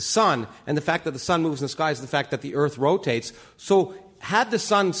the sun, and the fact that the sun moves in the sky is the fact that the earth rotates. So had the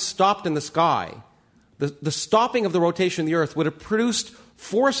sun stopped in the sky, the stopping of the rotation of the earth would have produced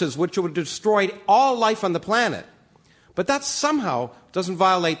forces which would have destroyed all life on the planet. But that somehow doesn't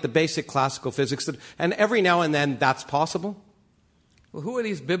violate the basic classical physics. And every now and then that's possible. Well, who are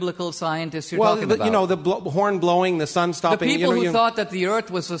these biblical scientists you're talking about? The horn blowing, the sun stopping. The people who thought that the earth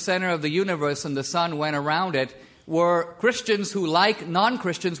was the center of the universe and the sun went around it were Christians who, like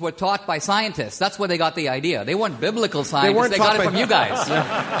non-Christians, were taught by scientists. That's where they got the idea. They weren't biblical scientists. They got it from you guys.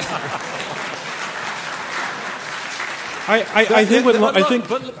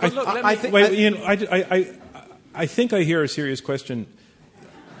 I think I hear a serious question.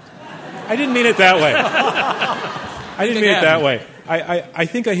 I didn't mean it that way. I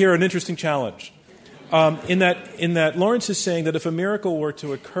think I hear an interesting challenge. In that Lawrence is saying that if a miracle were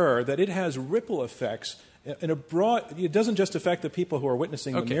to occur, that it has ripple effects in a broad. It doesn't just affect the people who are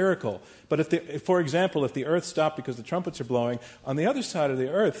witnessing the miracle, but for example, if the earth stopped because the trumpets are blowing, on the other side of the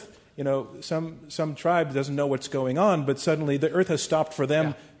earth, some tribe doesn't know what's going on, but suddenly the earth has stopped for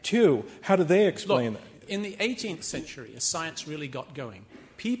them too. How do they explain that? In the 18th century, as science really got going,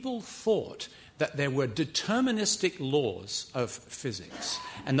 people thought that there were deterministic laws of physics,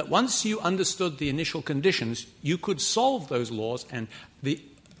 and that once you understood the initial conditions, you could solve those laws, and the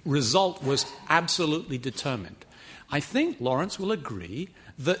result was absolutely determined. I think Lawrence will agree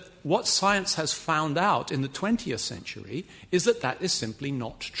that what science has found out in the 20th century is that is simply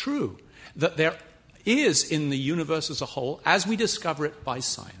not true, that there is in the universe as a whole, as we discover it by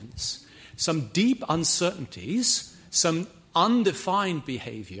science, some deep uncertainties, some undefined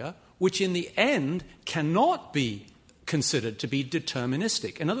behavior, which in the end cannot be considered to be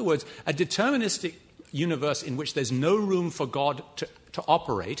deterministic. In other words, a deterministic universe in which there's no room for God to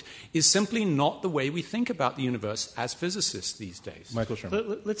operate is simply not the way we think about the universe as physicists these days. Michael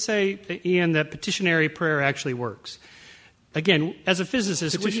Sherman. Let's say, Ian, that petitionary prayer actually works. Again, as a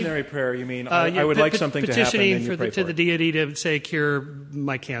physicist... Petitionary prayer, you mean, I would like something to happen, and you pray for to the deity to, say, cure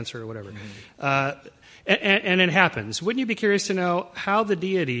my cancer or whatever. Mm-hmm. And it happens. Wouldn't you be curious to know how the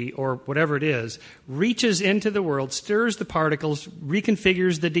deity, or whatever it is, reaches into the world, stirs the particles,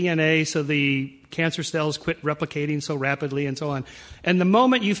 reconfigures the DNA so the cancer cells quit replicating so rapidly and so on. And the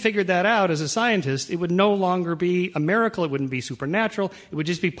moment you figured that out as a scientist, it would no longer be a miracle. It wouldn't be supernatural. It would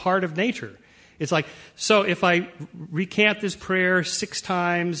just be part of nature. It's like, so if I recant this prayer 6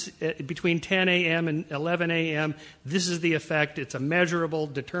 times between 10 a.m. and 11 a.m., this is the effect. It's a measurable,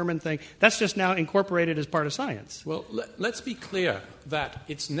 determined thing. That's just now incorporated as part of science. Well, let's be clear that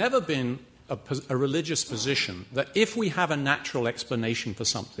it's never been a religious position that if we have a natural explanation for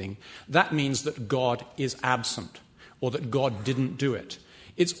something, that means that God is absent or that God didn't do it.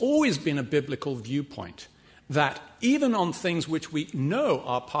 It's always been a biblical viewpoint that even on things which we know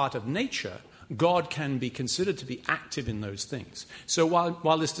are part of nature, God can be considered to be active in those things. So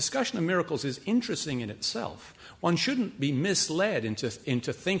while this discussion of miracles is interesting in itself, one shouldn't be misled into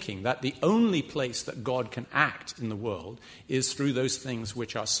thinking that the only place that God can act in the world is through those things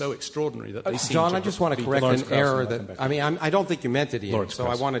which are so extraordinary that they seem John, to I just want to correct Lawrence an error Krauss, that, I don't think you meant it, Ian, Lawrence so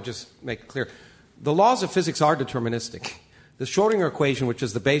Krauss. I want to just make it clear. The laws of physics are deterministic. The Schrödinger equation, which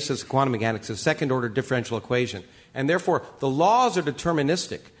is the basis of quantum mechanics, is a second-order differential equation. And therefore, the laws are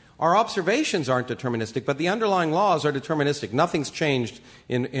deterministic. Our observations aren't deterministic, but the underlying laws are deterministic. Nothing's changed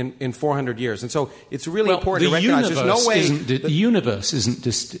in 400 years. And so it's really important to recognize there's no way... The universe isn't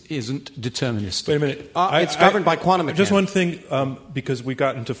deterministic. Wait a minute. It's governed by quantum mechanics. Just one thing, because we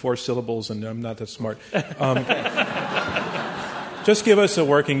got into 4 syllables and I'm not that smart. Just give us a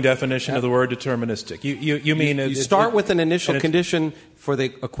working definition of the word deterministic. You mean... You start with an initial condition for the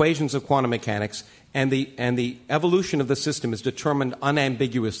equations of quantum mechanics, and the evolution of the system is determined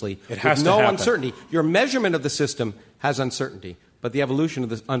unambiguously. It has with to no happen. uncertainty. Your measurement of the system has uncertainty, but the evolution of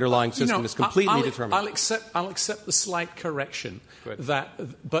the underlying system is completely determined. I'll accept the slight correction,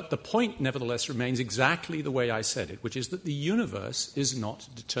 but the point nevertheless remains exactly the way I said it, which is that the universe is not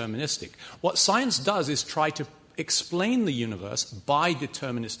deterministic. What science does is try to explain the universe by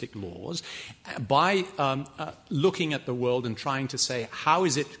deterministic laws, by looking at the world and trying to say how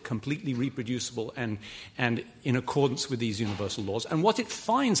is it completely reproducible and in accordance with these universal laws. And what it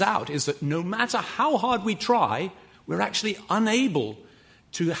finds out is that no matter how hard we try, we're actually unable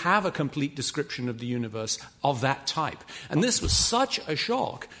to have a complete description of the universe of that type. And this was such a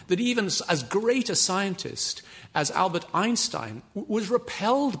shock that even as great a scientist as Albert Einstein was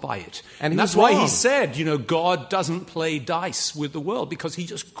repelled by it. And that's why he said, God doesn't play dice with the world, because he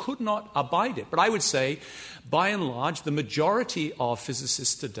just could not abide it. But I would say, by and large, the majority of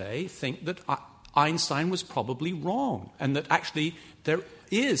physicists today think that Einstein was probably wrong, and that actually there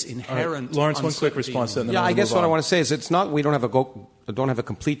is inherent Lawrence, one quick response to that. I guess what I want to say is it's not we don't have a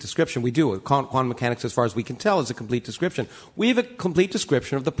complete description. We do. Quantum mechanics, as far as we can tell, is a complete description. We have a complete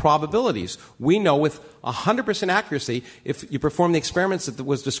description of the probabilities. We know with 100% accuracy, if you perform the experiments that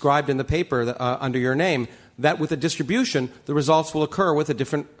was described in the paper under your name, that with a distribution, the results will occur with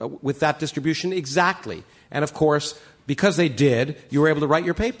that distribution exactly. And of course, because they did, you were able to write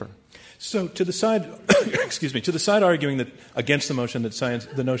your paper. So, to the side, to the side arguing that against the motion that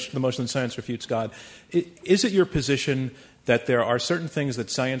the motion that science refutes God, is it your position that there are certain things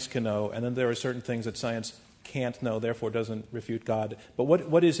that science can know, and then there are certain things that science can't know, therefore doesn't refute God? But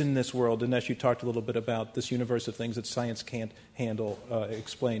what is in this world? Dinesh, you talked a little bit about this universe of things that science can't handle,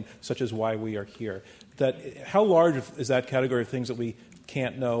 explain, such as why we are here. How large is that category of things that we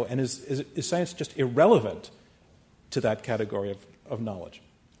can't know, and is science just irrelevant to that category of knowledge?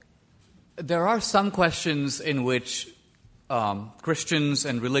 There are some questions in which Christians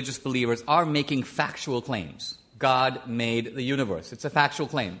and religious believers are making factual claims. God made the universe. It's a factual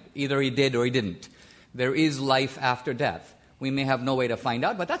claim. Either he did or he didn't. There is life after death. We may have no way to find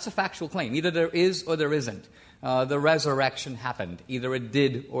out, but that's a factual claim. Either there is or there isn't. The resurrection happened. Either it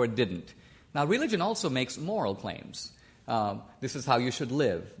did or it didn't. Now, religion also makes moral claims. This is how you should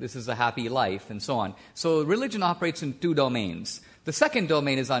live. This is a happy life, and so on. So religion operates in 2 domains. The second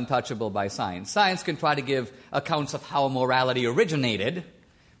domain is untouchable by science. Science can try to give accounts of how morality originated,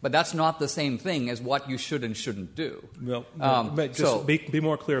 but that's not the same thing as what you should and shouldn't do. Well, be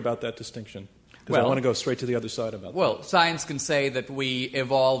more clear about that distinction, because I want to go straight to the other side about that. Well, science can say that we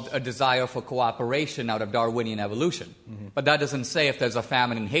evolved a desire for cooperation out of Darwinian evolution, but that doesn't say if there's a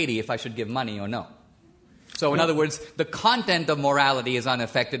famine in Haiti if I should give money or no. So in other words, the content of morality is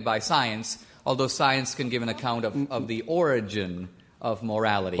unaffected by science. although science can give an account of the origin of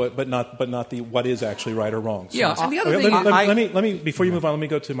morality. But not the what is actually right or wrong. So Yeah, and the other thing... let me before you move on, let me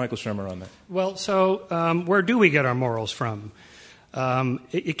go to Michael Shermer on that. Well, so where do we get our morals from?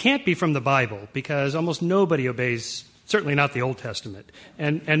 It can't be from the Bible, because almost nobody obeys, certainly not the Old Testament,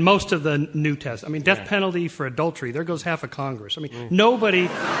 and most of the New Testament. I mean, death penalty for adultery, there goes half of Congress. I mean, nobody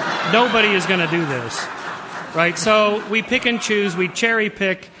is going to do this, right? So we pick and choose, we cherry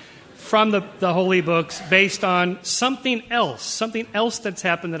pick from the holy books based on something else that's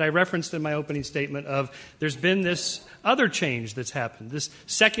happened that I referenced in my opening statement of there's been this other change that's happened, this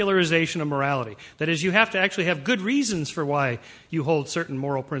secularization of morality. That is, you have to actually have good reasons for why you hold certain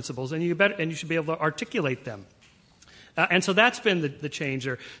moral principles, and you should be able to articulate them. And so that's been the change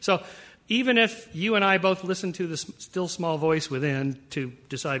there. So even if you and I both listen to the still small voice within to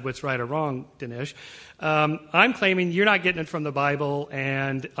decide what's right or wrong, Dinesh, I'm claiming you're not getting it from the Bible,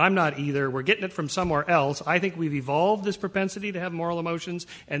 and I'm not either. We're getting it from somewhere else. I think we've evolved this propensity to have moral emotions,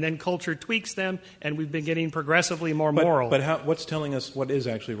 and then culture tweaks them, and we've been getting progressively more moral. But what's telling us what is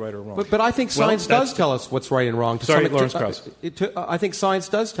actually right or wrong? But I think science does tell us what's right and wrong. Lawrence Krauss. I think science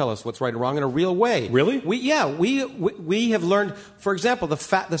does tell us what's right and wrong in a real way. Really? We have learned, for example,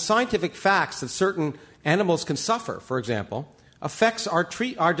 the scientific facts that certain animals can suffer, for example, affects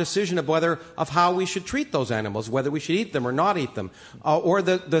our decision of how we should treat those animals, whether we should eat them or not eat them, or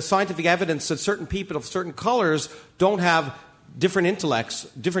the scientific evidence that certain people of certain colors don't have different intellects,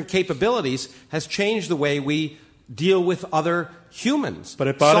 different capabilities, has changed the way we deal with other humans.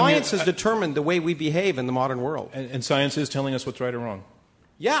 But science has determined the way we behave in the modern world. And science is telling us what's right or wrong.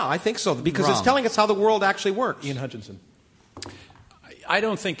 Yeah, I think so, because it's telling us how the world actually works. Ian Hutchinson. I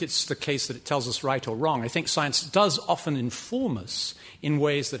don't think it's the case that it tells us right or wrong. I think science does often inform us in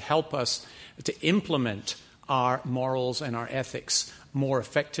ways that help us to implement our morals and our ethics more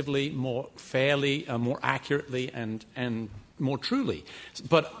effectively, more fairly, more accurately, and more truly.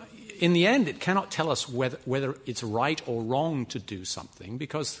 But in the end, it cannot tell us whether it's right or wrong to do something,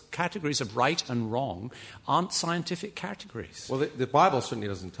 because categories of right and wrong aren't scientific categories. Well, the Bible certainly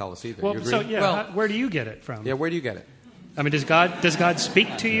doesn't tell us either. Well, you agree? so where do you get it from? Yeah, where do you get it? I mean, does God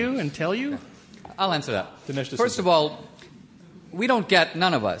speak to you and tell you? I'll answer that. Dinesh, First of all, we don't get,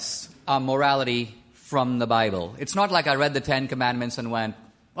 none of us, our morality from the Bible. It's not like I read the Ten Commandments and went,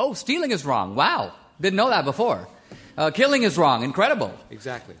 oh, stealing is wrong. Wow, didn't know that before. Killing is wrong. Incredible.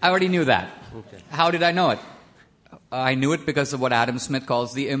 Exactly. I already knew that. Okay. How did I know it? I knew it because of what Adam Smith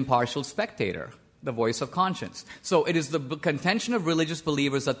calls the impartial spectator, the voice of conscience. So it is the contention of religious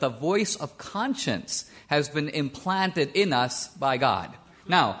believers that the voice of conscience has been implanted in us by God.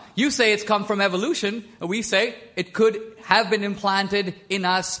 Now, you say it's come from evolution. We say it could have been implanted in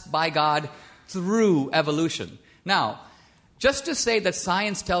us by God through evolution. Now, just to say that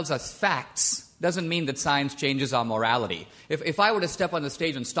science tells us facts doesn't mean that science changes our morality. If I were to step on the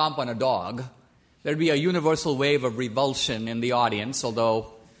stage and stomp on a dog, there'd be a universal wave of revulsion in the audience,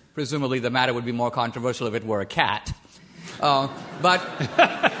 although presumably the matter would be more controversial if it were a cat.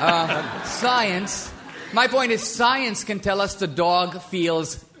 Science, my point is science can tell us the dog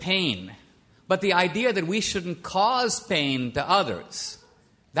feels pain. But the idea that we shouldn't cause pain to others,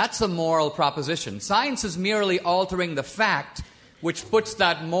 that's a moral proposition. Science is merely altering the fact which puts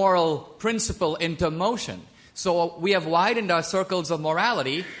that moral principle into motion. So we have widened our circles of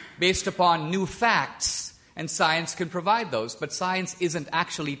morality based upon new facts, and science can provide those. But science isn't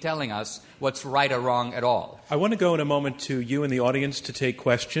actually telling us what's right or wrong at all. I want to go in a moment to you in the audience to take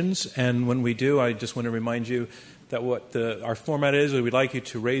questions, and when we do, I just want to remind you that what our format is, we'd like you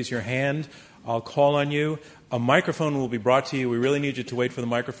to raise your hand. I'll call on you. A microphone will be brought to you. We really need you to wait for the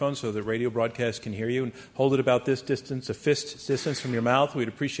microphone so the radio broadcast can hear you. And hold it about this distance, a fist distance from your mouth. We'd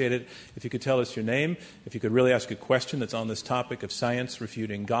appreciate it if you could tell us your name, if you could really ask a question that's on this topic of science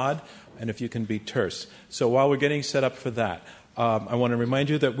refuting God, and if you can be terse. So while we're getting set up for that, I want to remind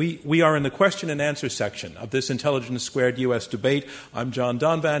you that we are in the question and answer section of this Intelligence Squared U.S. debate. I'm John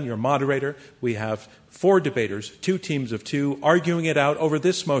Donvan, your moderator. We have 4 debaters, 2 teams of 2, arguing it out over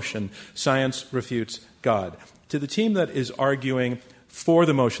this motion, Science Refutes God. To the team that is arguing for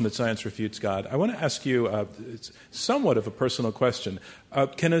the motion that science refutes God, I want to ask you it's somewhat of a personal question.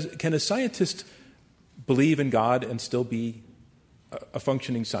 Can a scientist believe in God and still be a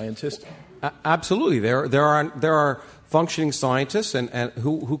functioning scientist? Absolutely. There are functioning scientists and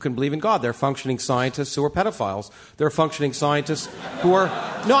who can believe in God. There are functioning scientists who are pedophiles. There are functioning scientists who are...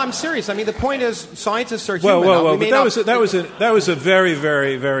 No, I'm serious. I mean, the point is scientists are human. Whoa. But that was a very,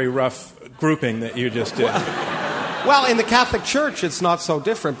 very, very rough grouping that you just did. Well, in the Catholic Church, it's not so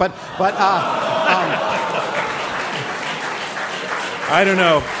different. But I don't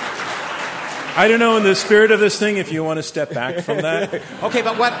know. I don't know, in the spirit of this thing, if you want to step back from that. Okay,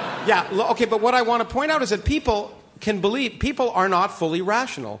 but what I want to point out is that people can believe. People are not fully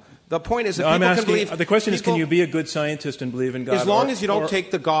rational. The point is that people can believe. The question is, can you be a good scientist and believe in God? As long as you don't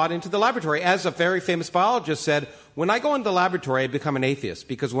take the God into the laboratory. As a very famous biologist said, when I go into the laboratory, I become an atheist.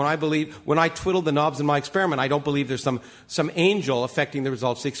 Because when I twiddle the knobs in my experiment, I don't believe there's some angel affecting the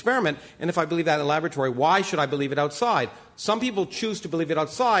results of the experiment. And if I believe that in the laboratory, why should I believe it outside? Some people choose to believe it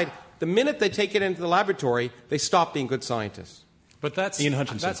outside. The minute they take it into the laboratory, they stop being good scientists. But that's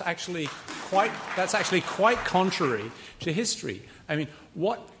actually quite contrary to history. I mean,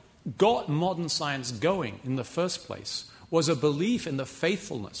 what got modern science going in the first place was a belief in the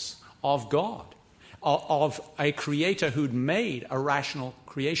faithfulness of God, of a creator who'd made a rational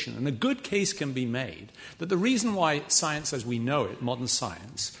creation. And a good case can be made that the reason why science as we know it, modern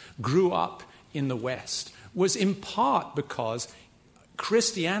science, grew up in the West was in part because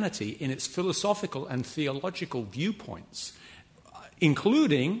Christianity, in its philosophical and theological viewpoints,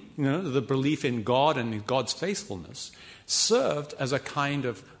 including the belief in God and in God's faithfulness, served as a kind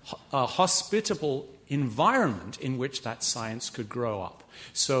of hospitable environment in which that science could grow up.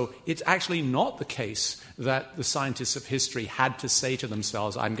 So it's actually not the case that the scientists of history had to say to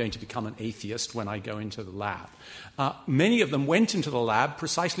themselves, I'm going to become an atheist when I go into the lab. Many of them went into the lab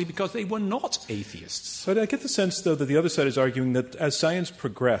precisely because they were not atheists. But I get the sense, though, that the other side is arguing that as science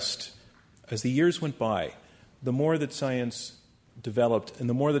progressed, as the years went by, the more that science developed and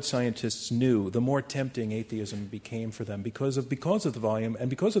the more that scientists knew, the more tempting atheism became for them because of the volume and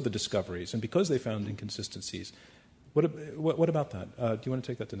because of the discoveries and because they found inconsistencies. What about that? Do you want to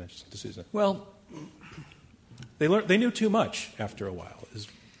take that to Susan? Well, they knew too much after a while.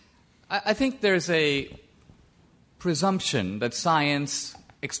 I think there's a presumption that science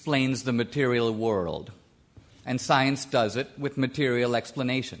explains the material world, and science does it with material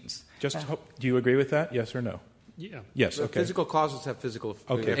explanations. Do you agree with that? Yes or no? Yeah. Yes. Okay. Physical causes have physical.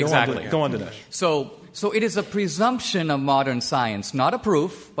 Okay. Exactly. Go on, Dinesh. So it is a presumption of modern science, not a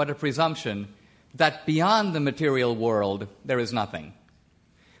proof, but a presumption that beyond the material world there is nothing.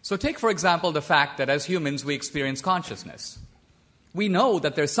 So take, for example, the fact that as humans we experience consciousness. We know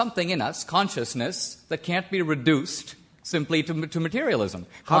that there's something in us, consciousness, that can't be reduced simply to materialism.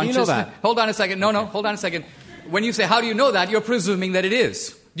 How do you know that? Hold on a second. Hold on a second. When you say, how do you know that, you're presuming that it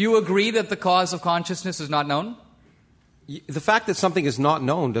is. Do you agree that the cause of consciousness is not known? The fact that something is not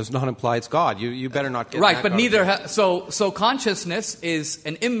known does not imply it's God. You better not get right, that but neither. So consciousness is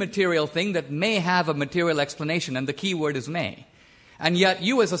an immaterial thing that may have a material explanation, and the key word is may. And yet,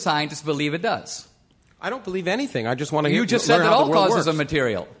 you as a scientist believe it does. I don't believe anything. I just want to. You just said that all causes are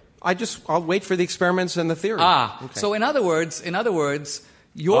material. I'll wait for the experiments and the theory. Okay. So in other words,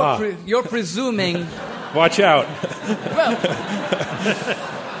 you're presuming. Watch out.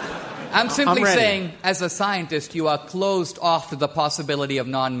 Well. I'm simply saying, as a scientist, you are closed off to the possibility of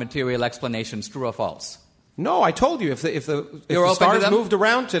non-material explanations, true or false. No, I told you, if the stars moved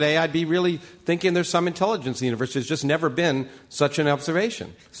around today, I'd be really thinking there's some intelligence in the universe. There's just never been such an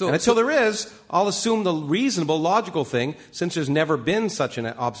observation. And until there is, I'll assume the reasonable, logical thing, since there's never been such an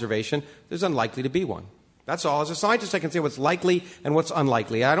observation, there's unlikely to be one. That's all. As a scientist, I can say what's likely and what's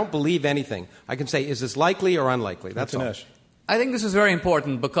unlikely. I don't believe anything. I can say, is this likely or unlikely? That's all. I think this is very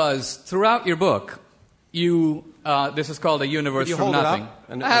important because throughout your book, this is called A Universe from Nothing.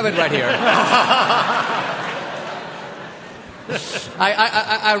 I have it right here.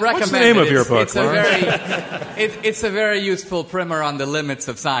 I recommend What's the name of your book, it's a very useful primer on the limits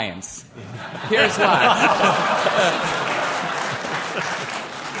of science. Here's why.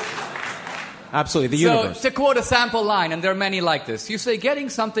 Absolutely, the universe. So, to quote a sample line, and there are many like this, you say, getting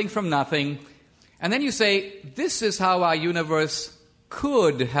something from nothing, and then you say, this is how our universe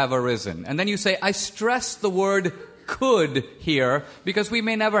could have arisen. And then you say, I stress the word could here because we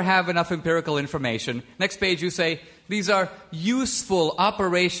may never have enough empirical information. Next page you say, these are useful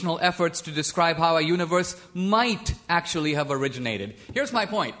operational efforts to describe how a universe might actually have originated. Here's my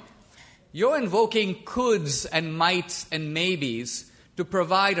point. You're invoking coulds and mights and maybes to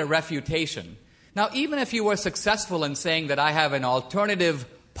provide a refutation. Now, even if you were successful in saying that I have an alternative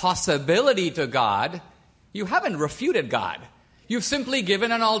possibility to God, you haven't refuted God. You've simply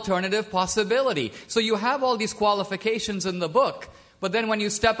given an alternative possibility. So you have all these qualifications in the book, but then when you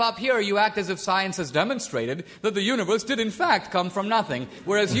step up here, you act as if science has demonstrated that the universe did in fact come from nothing,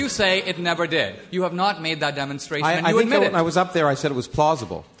 whereas you say it never did. You have not made that demonstration, and you admit it. When I was up there, I said it was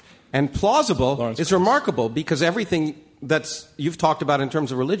plausible. And plausible is remarkable because everything that you've talked about in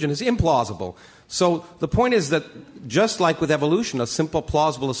terms of religion is implausible. So the point is that just like with evolution, a simple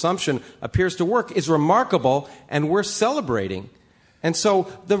plausible assumption appears to work is remarkable, and we're celebrating And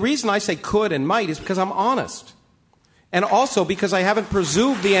so the reason I say could and might is because I'm honest. And also because I haven't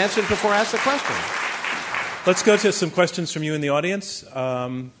presumed the answer before I ask the question. Let's go to some questions from you in the audience.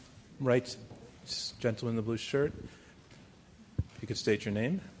 Right, gentleman in the blue shirt. If you could state your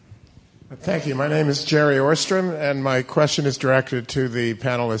name. Thank you. My name is Jerry Orstrom, and my question is directed to the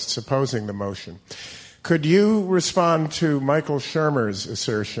panelists opposing the motion. Could you respond to Michael Shermer's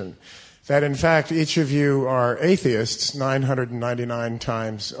assertion that, in fact, each of you are atheists 999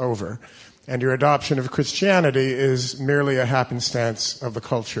 times over, and your adoption of Christianity is merely a happenstance of the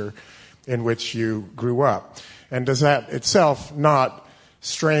culture in which you grew up? And does that itself not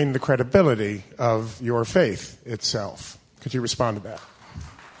strain the credibility of your faith itself? Could you respond to that?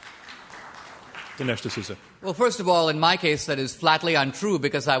 Dinesh D'Souza. Well, first of all, in my case, that is flatly untrue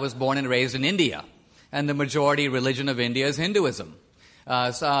because I was born and raised in India, and the majority religion of India is Hinduism.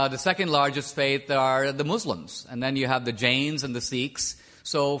 The second largest faith are the Muslims, and then you have the Jains and the Sikhs.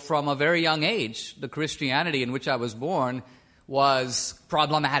 So from a very young age, the Christianity in which I was born was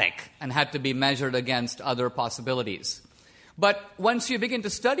problematic and had to be measured against other possibilities. But once you begin to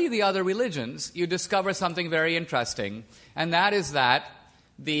study the other religions, you discover something very interesting, and that is that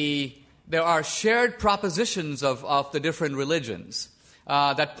there are shared propositions of the different religions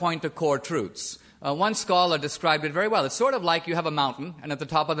that point to core truths. One scholar described it very well. It's sort of like you have a mountain, and at the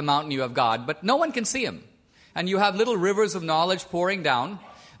top of the mountain you have God, but no one can see him. And you have little rivers of knowledge pouring down,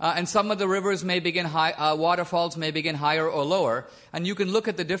 and some of the rivers may begin high, waterfalls may begin higher or lower, and you can look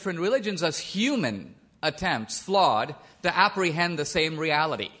at the different religions as human attempts, flawed, to apprehend the same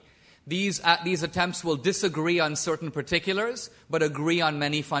reality. These attempts will disagree on certain particulars, but agree on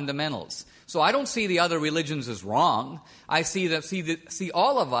many fundamentals. So I don't see the other religions as wrong. I see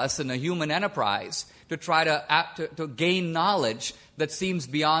all of us in a human enterprise to try to gain knowledge that seems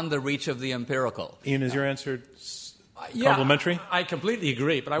beyond the reach of the empirical. Ian, is your answer complimentary? I completely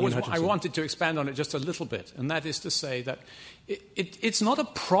agree, but I wanted to expand on it just a little bit, and that is to say that it's not a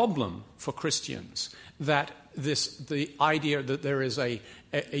problem for Christians that the idea that there is a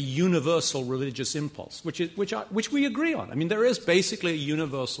universal religious impulse, which we agree on. I mean, there is basically a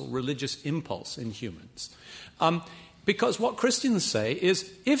universal religious impulse in humans. Because what Christians say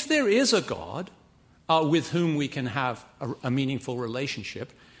is, if there is a God with whom we can have a meaningful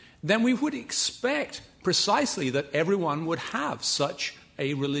relationship, then we would expect precisely that everyone would have such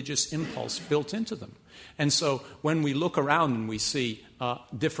a religious impulse built into them. And so when we look around and we see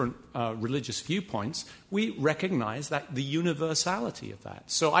different religious viewpoints, we recognize that the universality of that.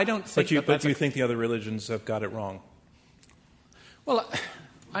 So I don't think But do you think the other religions have got it wrong? Well,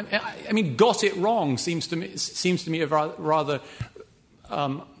 I mean, got it wrong seems to me a rather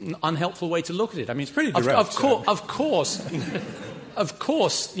unhelpful way to look at it. I mean, it's pretty direct. Of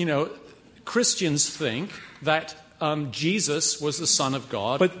course, you know, Christians think that Jesus was the Son of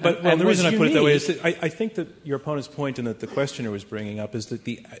God. But the reason I put it that way is that I think that your opponent's point and that the questioner was bringing up is that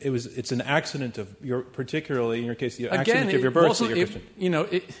it's an accident of particularly in your case, the accident of your birth that you're Christian. You know,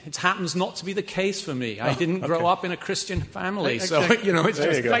 it happens not to be the case for me. I didn't grow up in a Christian family, so you know, it's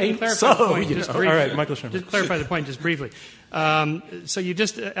there just you go. If I can clarify the point just briefly. All right, Michael Sherman. Just clarify the point just briefly. So you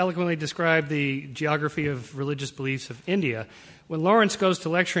just eloquently described the geography of religious beliefs of India. When Lawrence goes to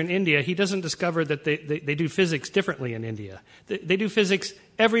lecture in India, he doesn't discover that they do physics differently in India. They do physics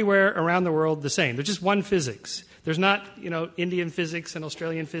everywhere around the world the same. There's just one physics. There's not, you know, Indian physics and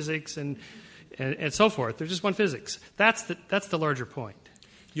Australian physics and so forth. There's just one physics. That's the larger point.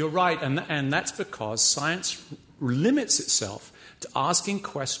 You're right, and that's because science limits itself to asking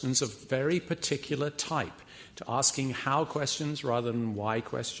questions of very particular type, to asking how questions rather than why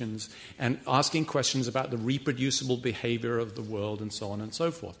questions, and asking questions about the reproducible behavior of the world and so on and so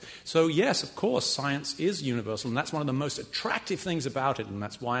forth. So yes, of course, science is universal, and that's one of the most attractive things about it, and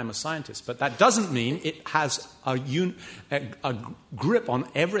that's why I'm a scientist. But that doesn't mean it has a grip on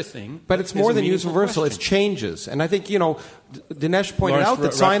everything. But it's more than universal, it's changes. And I think, you know, Dinesh pointed Lawrence, out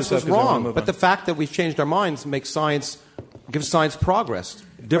that science was wrong, but on. the fact that we've changed our minds gives science progress,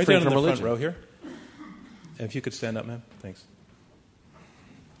 different from religion. Front row here. If you could stand up, ma'am. Thanks.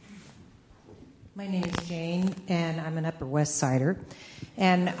 My name is Jane, and I'm an Upper West Sider.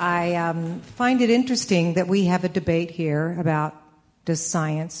 And I find it interesting that we have a debate here about, does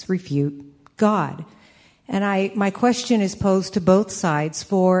science refute God? And my question is posed to both sides,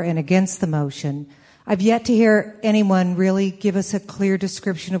 for and against the motion. I've yet to hear anyone really give us a clear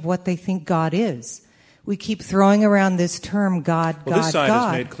description of what they think God is. We keep throwing around this term, God, well, God, this side God.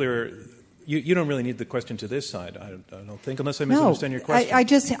 has made clear. You don't really need the question to this side, I don't think, unless I misunderstand your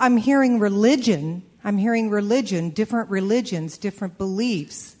question. I'm hearing religion. I'm hearing religion, different religions, different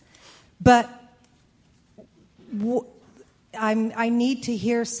beliefs. But I need to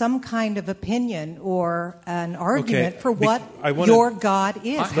hear some kind of opinion or an argument for what your God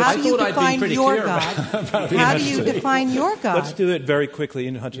is. How do you define your God? How do you define your God? Let's do it very quickly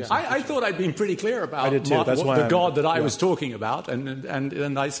in Hutchinson. I thought I'd been pretty clear about I did too. That's why the God that I was talking about,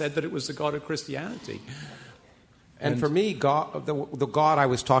 and I said that it was the God of Christianity. And for me, God, the God I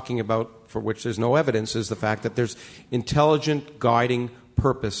was talking about, for which there's no evidence, is the fact that there's intelligent guiding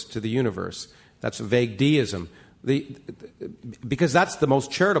purpose to the universe. That's a vague deism. Because that's the most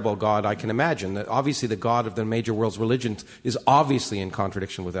charitable God I can imagine. Obviously, the God of the major world's religions is obviously in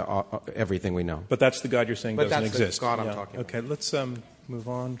contradiction with everything we know. But that's the God you're saying doesn't exist. That's the God I'm talking about. Okay, let's move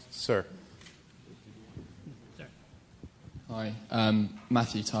on. Sir. Hi.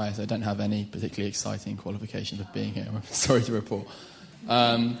 Matthew Tyers. I don't have any particularly exciting qualifications of being here. I'm sorry to report.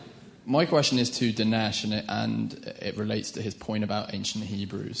 My question is to Dinesh, and it relates to his point about ancient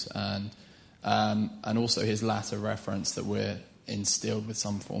Hebrews and also his latter reference that we're instilled with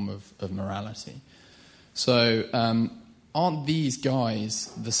some form of morality. So aren't these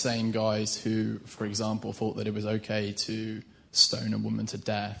guys the same guys who, for example, thought that it was okay to stone a woman to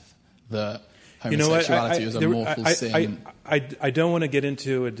death, that homosexuality was a mortal sin? I don't want to get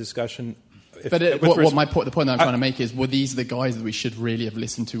into a discussion. But the point that I'm trying to make is, were these the guys that we should really have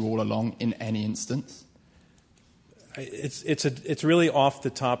listened to all along in any instance? It's really off the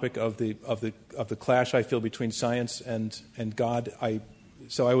topic of the clash I feel between science and God.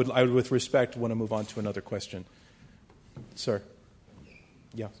 So I would with respect want to move on to another question. Sir.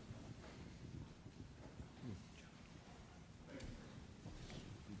 Yeah.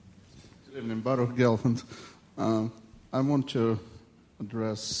 Good evening, Baruch Gelfand. I want to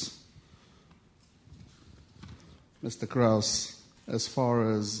address Mr. Krauss as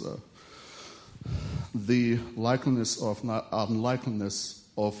far as the likeliness of unlikeliness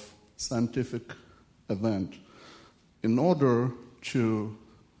of scientific event. In order to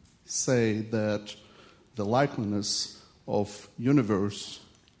say that the likeliness of universe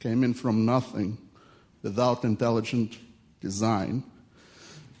came in from nothing without intelligent design,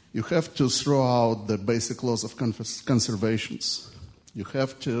 you have to throw out the basic laws of conservations. You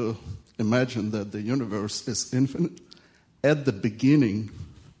have to imagine that the universe is infinite at the beginning,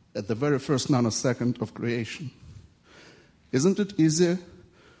 at the very first nanosecond of creation. Isn't it easier,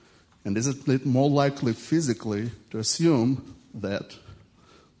 and isn't it more likely physically to assume that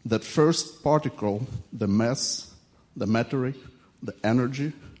that first particle, the mass, the matter, the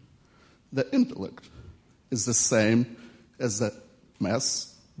energy, the intellect, is the same as the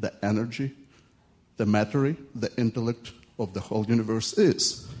mass, the energy, the matter, the intellect of the whole universe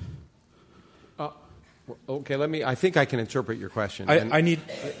is? Okay, I think I can interpret your question. I need,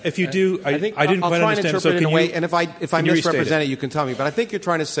 if you do, I didn't quite understand. I'll try and interpret it in a way, and if I misrepresent it, you can tell me. But I think you're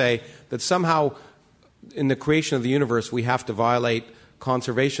trying to say that somehow in the creation of the universe we have to violate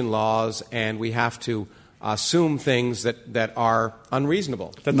conservation laws and we have to assume things that are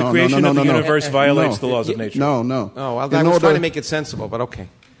unreasonable. That the creation of the universe violates the laws of nature. No. Oh, well, I was trying to make it sensible, but okay.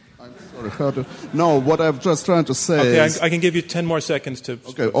 No, what I'm just trying to say is... I can give you 10 more seconds to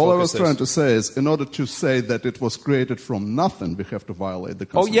Okay, all I was trying to say is, in order to say that it was created from nothing, we have to violate the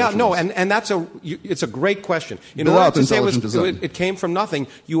conservation laws. Oh, yeah, no, and it's a great question. In order to say it came from nothing,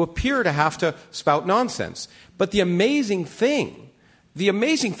 you appear to have to spout nonsense. But the amazing thing,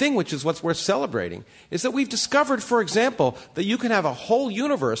 which is what's worth celebrating, is that we've discovered, for example, that you can have a whole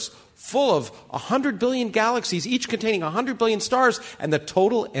universe full of 100 billion galaxies, each containing 100 billion stars, and the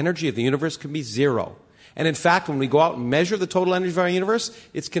total energy of the universe can be zero. And in fact, when we go out and measure the total energy of our universe,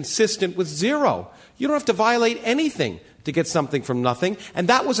 it's consistent with zero. You don't have to violate anything to get something from nothing. And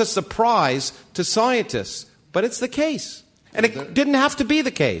that was a surprise to scientists. But it's the case. And it didn't have to be the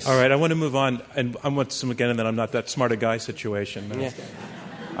case. All right, I want to move on, and I want some again, and then I'm not that smart a guy situation. Yeah.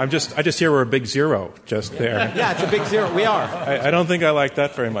 I just hear we're a big zero just there. Yeah, it's a big zero. We are. I don't think I like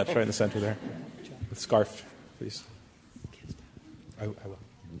that very much, right in the center there. The scarf, please. I will.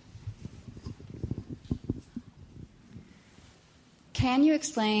 Can you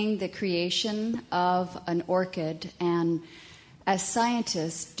explain the creation of an orchid? And as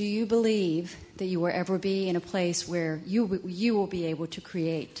scientists, do you believe that you will ever be in a place where you will be able to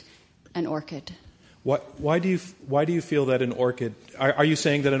create an orchid? Why do you feel that an orchid? Are you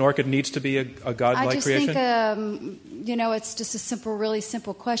saying that an orchid needs to be a godlike creation? I just think it's just a really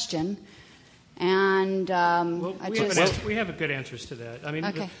simple question, and we have good answers to that. I mean,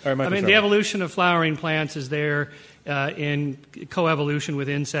 okay. The evolution of flowering plants is there in coevolution with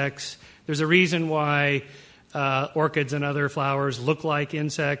insects. There's a reason why orchids and other flowers look like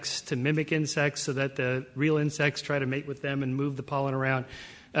insects to mimic insects so that the real insects try to mate with them and move the pollen around.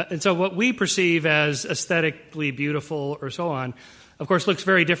 And so what we perceive as aesthetically beautiful or so on, of course, looks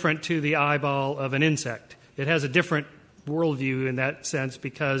very different to the eyeball of an insect. It has a different worldview in that sense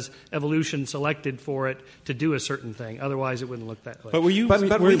because evolution selected for it to do a certain thing. Otherwise, it wouldn't look that way. But we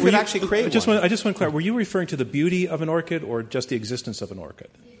could actually create I just one. want to clarify. Were you referring to the beauty of an orchid or just the existence of an orchid?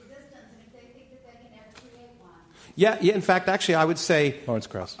 Yeah. In fact, actually, I would say... Lawrence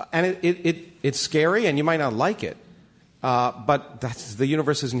Krauss. And it's scary, and you might not like it. But the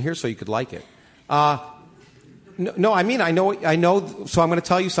universe isn't here so you could like it. No, I mean, I know, so I'm going to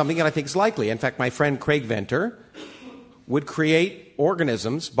tell you something that I think is likely. In fact, my friend Craig Venter would create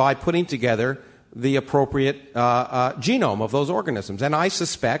organisms by putting together the appropriate genome of those organisms. And I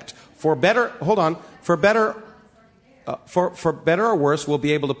suspect, for better or worse, we'll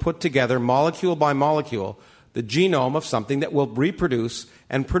be able to put together, molecule by molecule, the genome of something that will reproduce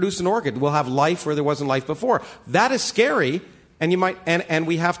and produce an orchid. We'll have life where there wasn't life before. That is scary, and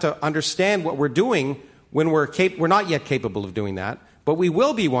we have to understand what we're doing when we're not yet capable of doing that, but we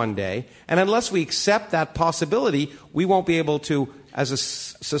will be one day. And unless we accept that possibility, we won't be able to, as a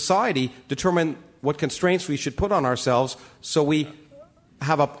society, determine what constraints we should put on ourselves so we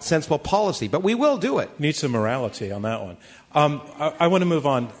have a sensible policy. But we will do it. Need some morality on that one. I want to move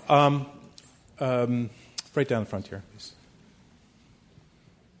on. Right down the front here, please.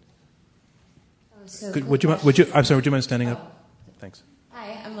 Would you mind standing up? Thanks.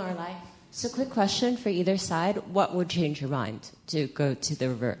 Hi, I'm Lorelei. So, quick question for either side: what would change your mind to go to the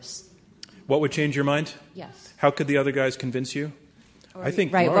reverse? What would change your mind? Yes. How could the other guys convince you? Or, I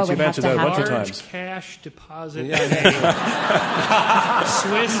think, right, Lawrence, you've answered that a bunch of Large times. cash deposit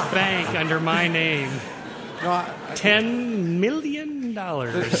Swiss bank under my name. No, $10 million.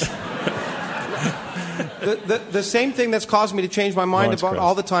 The same thing that's caused me to change my mind Lawrence about Krauss.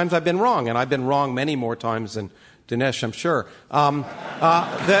 all the times I've been wrong, and I've been wrong many more times than Dinesh, I'm sure. A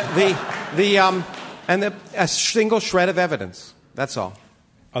single shred of evidence. That's all.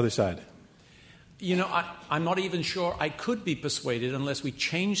 Other side. You know, I'm not even sure I could be persuaded unless we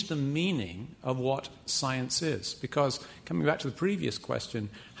change the meaning of what science is. Because, coming back to the previous question,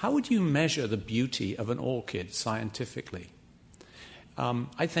 how would you measure the beauty of an orchid scientifically?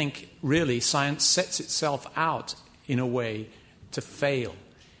 I think, really, science sets itself out in a way to fail.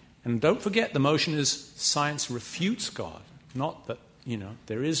 And don't forget, the motion is science refutes God. Not that,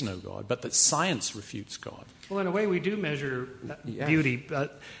 there is no God, but that science refutes God. Well, in a way, we do measure beauty.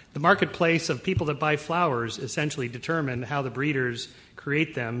 The marketplace of people that buy flowers essentially determine how the breeders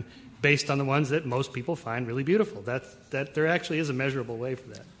create them based on the ones that most people find really beautiful. That there actually is a measurable way for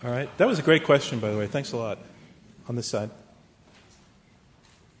that. All right. That was a great question, by the way. Thanks a lot. On this side.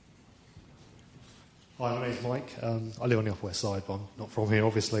 Hi, my name's Mike. I live on the Upper West Side, but I'm not from here,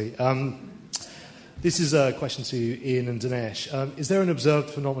 obviously. This is a question to Ian and Dinesh. Is there an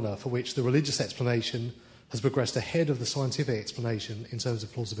observed phenomena for which the religious explanation has progressed ahead of the scientific explanation in terms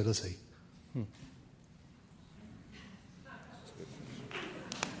of plausibility?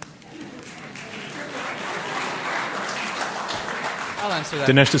 I'll answer that.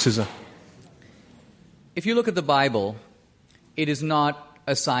 Dinesh D'Souza. If you look at the Bible, it is not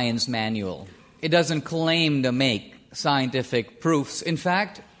a science manual. It doesn't claim to make scientific proofs. In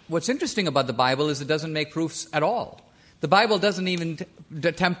fact, what's interesting about the Bible is it doesn't make proofs at all. The Bible doesn't even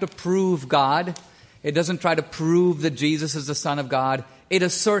attempt to prove God. It doesn't try to prove that Jesus is the Son of God. It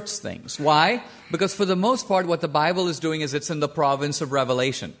asserts things. Why? Because for the most part, what the Bible is doing is it's in the province of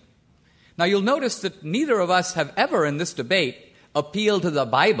revelation. Now, you'll notice that neither of us have ever in this debate appealed to the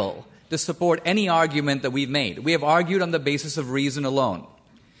Bible to support any argument that we've made. We have argued on the basis of reason alone.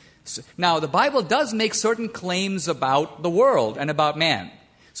 Now, the Bible does make certain claims about the world and about man.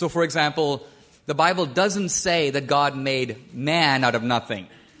 So, for example, the Bible doesn't say that God made man out of nothing,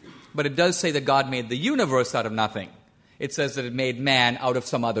 but it does say that God made the universe out of nothing. It says that it made man out of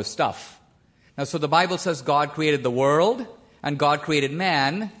some other stuff. Now, so the Bible says God created the world and God created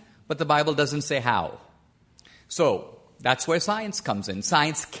man, but the Bible doesn't say how. So, that's where science comes in.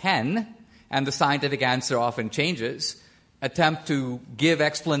 Science can, and the scientific answer often changes, attempt to give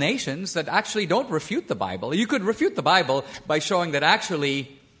explanations that actually don't refute the Bible. You could refute the Bible by showing that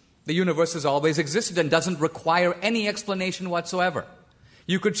actually the universe has always existed and doesn't require any explanation whatsoever.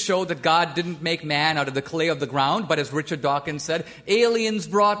 You could show that God didn't make man out of the clay of the ground, but as Richard Dawkins said, aliens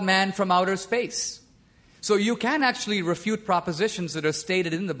brought man from outer space. So you can actually refute propositions that are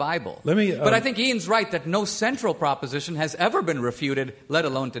stated in the Bible. But I think Ian's right that no central proposition has ever been refuted, let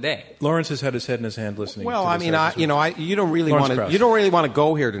alone today. Lawrence has had his head in his hand listening. Well, to I mean, you don't really want to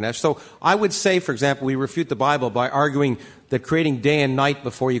go here, Dinesh. So I would say, for example, we refute the Bible by arguing that creating day and night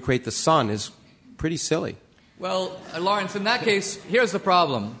before you create the sun is pretty silly. Well, Lawrence, in that case, here's the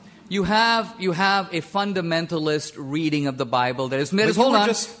problem. You have a fundamentalist reading of the Bible that is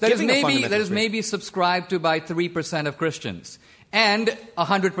maybe subscribed to by 3% of Christians and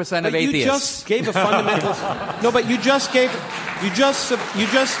 100% of atheists. You just gave a fundamentalist. No, but you just.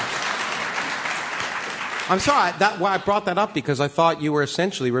 I'm sorry. I brought that up because I thought you were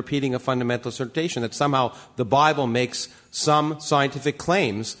essentially repeating a fundamental assertion that somehow the Bible makes some scientific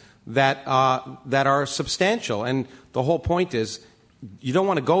claims that are substantial, and the whole point is. You don't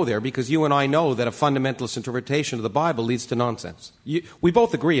want to go there because you and I know that a fundamentalist interpretation of the Bible leads to nonsense. We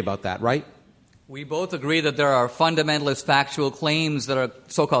both agree about that, right? We both agree that there are fundamentalist factual claims that are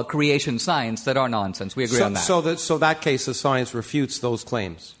so-called creation science that are nonsense. We agree on that. So that case, the science refutes those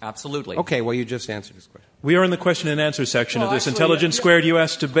claims. Absolutely. Okay, well, you just answered this question. We are in the question and answer section of this Intelligence Squared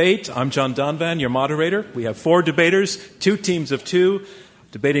U.S. debate. I'm John Donvan, your moderator. We have 4 debaters, 2 teams of 2.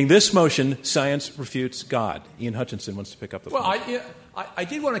 Debating this motion, science refutes God. Ian Hutchinson wants to pick up the phone. Well, I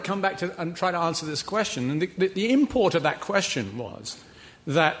did want to come back to and try to answer this question. And the import of that question was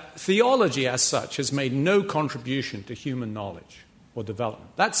that theology as such has made no contribution to human knowledge or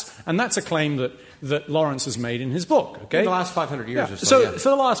development. That's a claim that Lawrence has made in his book. Okay? In the last 500 years or so. So for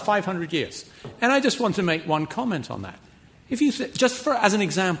the last 500 years. And I just want to make one comment on that. As an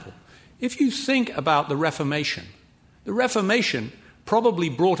example, if you think about the Reformation probably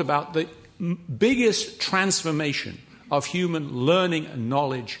brought about the biggest transformation of human learning and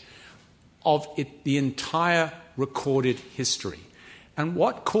knowledge of the entire recorded history. And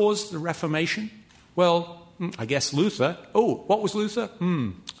what caused the Reformation? Well, I guess Luther. Oh, what was Luther?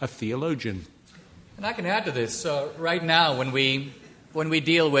 A theologian. And I can add to this. Right now, when we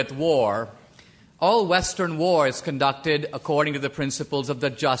deal with war, all Western war is conducted according to the principles of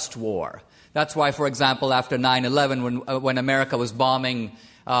the just war. That's why, for example, after 9/11, when America was bombing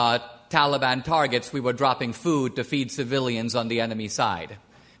Taliban targets, we were dropping food to feed civilians on the enemy side.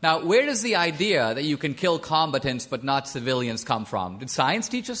 Now, where does the idea that you can kill combatants but not civilians come from? Did science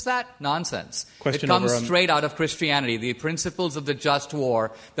teach us that? Nonsense. It comes straight out of Christianity, the principles of the just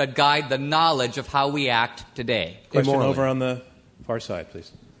war that guide the knowledge of how we act today. Question over on the far side,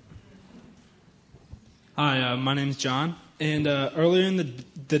 please. Hi, my name's John. And earlier in the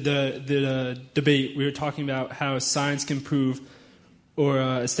debate, we were talking about how science can prove or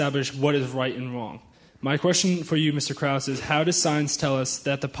establish what is right and wrong. My question for you, Mr. Krauss, is how does science tell us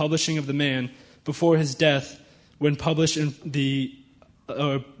that the publishing of the man before his death, when pushed in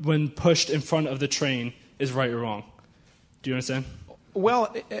front of the train, is right or wrong? Do you understand?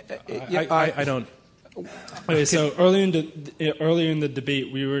 Well, I don't. Okay, so earlier in the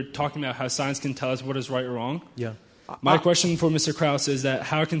debate, we were talking about how science can tell us what is right or wrong. Yeah. My question for Mr. Krauss is that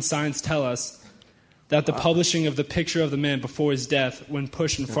how can science tell us that the publishing of the picture of the man before his death, when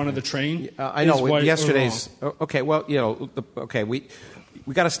pushed in front of the train, I know. is right Yesterday's. or wrong? Okay. Well,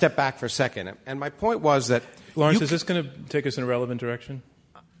 we got to step back for a second. And my point was that Lawrence, is this going to take us in a relevant direction?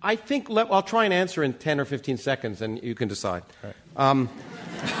 I think I'll try and answer in 10 or 15 seconds, and you can decide. Right.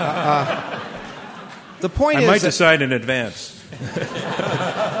 The point is, I might decide in advance.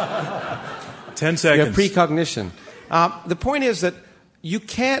 10 seconds. You have precognition. The point is that you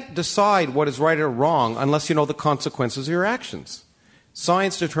can't decide what is right or wrong unless you know the consequences of your actions.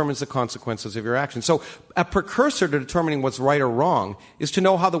 Science determines the consequences of your actions. So a precursor to determining what's right or wrong is to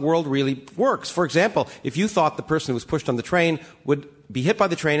know how the world really works. For example, if you thought the person who was pushed on the train would be hit by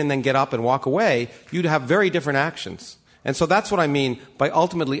the train and then get up and walk away, you'd have very different actions. And so that's what I mean by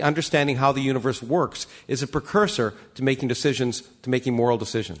ultimately understanding how the universe works is a precursor to making decisions, to making moral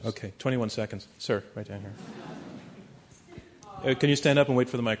decisions. Okay, 21 seconds. Sir, right down here. Can you stand up and wait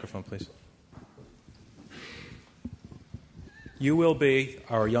for the microphone, please? You will be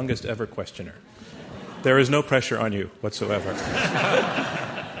our youngest ever questioner. There is no pressure on you whatsoever.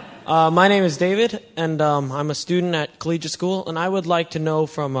 My name is David, and I'm a student at collegiate school, and I would like to know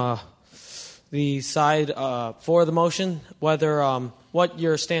from the side for the motion whether what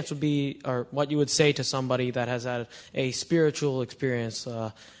your stance would be or what you would say to somebody that has had a spiritual experience,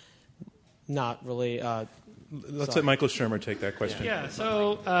 not really... Let's let Michael Shermer take that question. Yeah,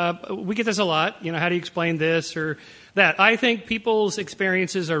 so we get this a lot. How do you explain this or that? I think people's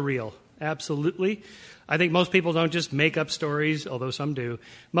experiences are real, absolutely. I think most people don't just make up stories, although some do.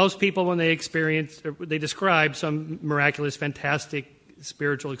 Most people, when they describe some miraculous, fantastic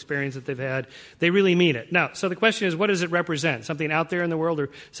spiritual experience that they've had, they really mean it. Now, so the question is, what does it represent? Something out there in the world or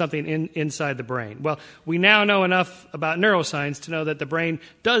something inside the brain? Well, we now know enough about neuroscience to know that the brain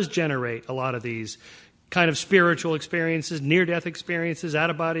does generate a lot of these kind of spiritual experiences, near-death experiences,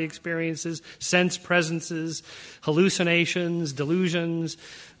 out-of-body experiences, sense presences, hallucinations, delusions.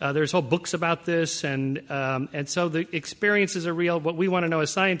 There's whole books about this, and so the experiences are real. What we want to know as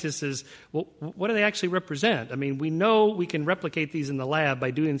scientists is, well, what do they actually represent? I mean, we know we can replicate these in the lab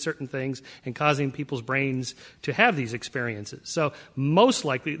by doing certain things and causing people's brains to have these experiences. So most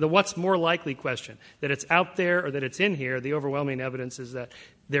likely, the what's more likely question, that it's out there or that it's in here, the overwhelming evidence is that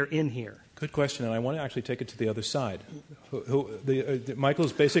they're in here. Good question, and I want to actually take it to the other side.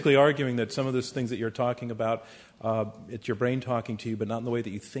 Michael's basically arguing that some of those things that you're talking about, it's your brain talking to you, but not in the way that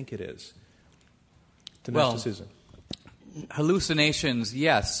you think it is. Well, hallucinations,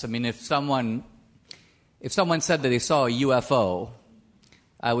 yes. I mean, if someone said that they saw a UFO,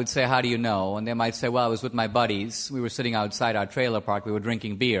 I would say, how do you know? And they might say, well, I was with my buddies. We were sitting outside our trailer park. We were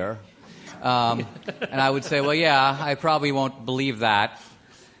drinking beer. And I would say, well, yeah, I probably won't believe that.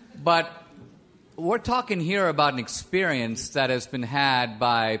 But we're talking here about an experience that has been had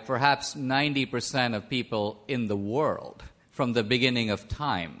by perhaps 90% of people in the world from the beginning of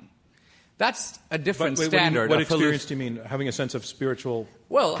time. That's a different standard. What experience do you mean? Having a sense of spiritual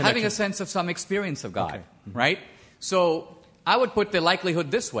connection? Having a sense of some experience of God, right? So I would put the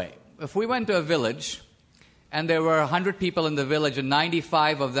likelihood this way. If we went to a village and there were 100 people in the village and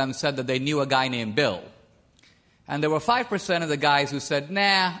 95 of them said that they knew a guy named Bill, and there were 5% of the guys who said,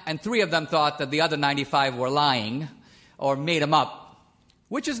 nah, and 3 of them thought that the other 95 were lying or made them up.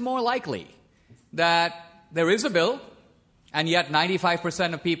 Which is more likely? That there is a Bill, and yet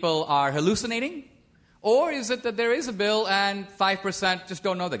 95% of people are hallucinating? Or is it that there is a Bill and 5% just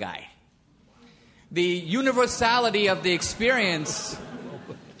don't know the guy? The universality of the experience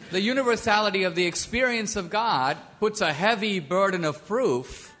of God puts a heavy burden of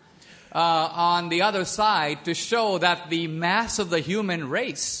proof on the other side to show that the mass of the human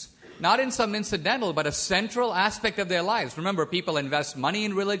race, not in some incidental, but a central aspect of their lives. Remember, people invest money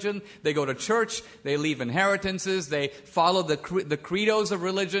in religion, they go to church, they leave inheritances, they follow the credos of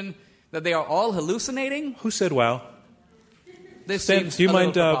religion, that they are all hallucinating. Who said wow? This Stan, seems do you a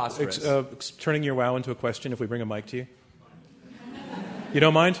mind little turning your wow into a question if we bring a mic to you? You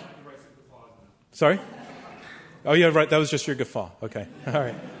don't mind? Sorry? Oh, yeah, right. That was just your guffaw. Okay. All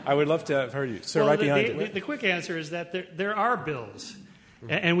right. I would love to have heard you. Sir, right behind you. The quick answer is that there are bills,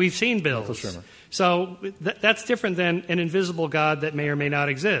 and we've seen bills. So that's different than an invisible God that may or may not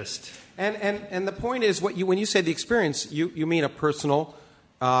exist. And the point is, when you say the experience, you mean a personal,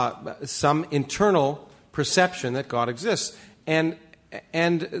 some internal perception that God exists. And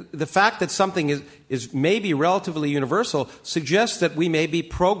the fact that something is maybe relatively universal suggests that we may be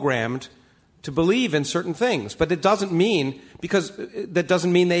programmed to believe in certain things, but it doesn't mean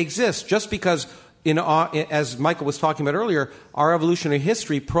they exist. Just because, as Michael was talking about earlier, our evolutionary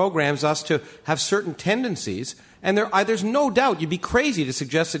history programs us to have certain tendencies, and there's no doubt you'd be crazy to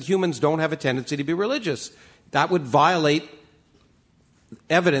suggest that humans don't have a tendency to be religious. That would violate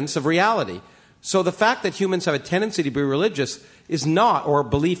evidence of reality. So the fact that humans have a tendency to be religious is not, or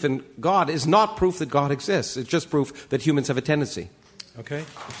belief in God, is not proof that God exists. It's just proof that humans have a tendency. Okay.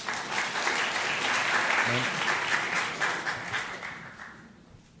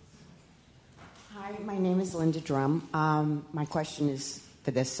 Hi, my name is Linda Drum. My question is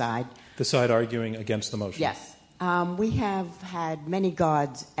for this side. The side arguing against the motion. Yes. We have had many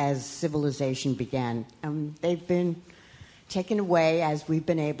gods as civilization began. They've been taken away as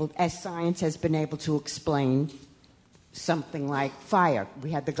science has been able to explain something like fire.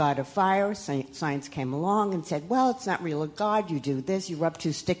 We had the god of fire. Science came along and said, well, it's not really a god. You do this. You rub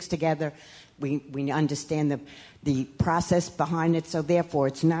 2 sticks together. We understand the process behind it, so therefore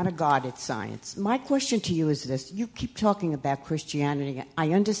it's not a god, it's science. My question to you is this. You keep talking about Christianity.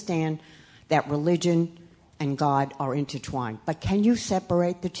 I understand that religion and God are intertwined, but can you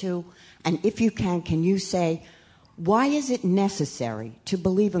separate the two? And if you can you say, why is it necessary to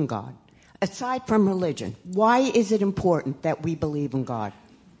believe in God? Aside from religion, why is it important that we believe in God?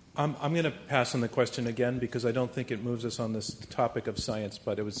 I'm going to pass on the question again because I don't think it moves us on this topic of science,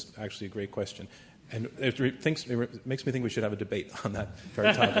 but it was actually a great question. And it makes me think we should have a debate on that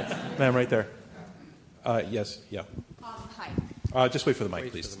very topic. Ma'am, right there. Yes, yeah. Hi. Just wait for the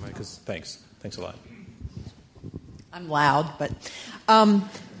mic, please. Because thanks a lot. I'm loud, but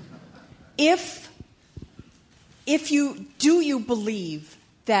if you believe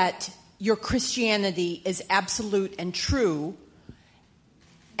that your Christianity is absolute and true,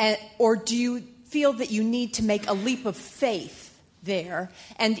 or do you feel that you need to make a leap of faith there?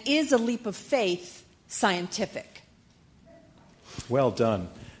 And is a leap of faith scientific? Well done.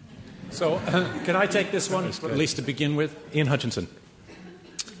 So, can I take this one, at least to begin with? Ian Hutchinson.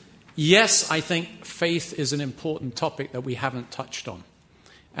 Yes, I think faith is an important topic that we haven't touched on.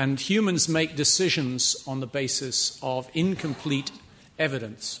 And humans make decisions on the basis of incomplete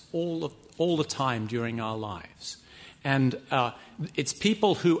evidence all the time during our lives. And it's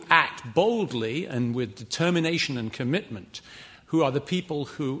people who act boldly and with determination and commitment who are the people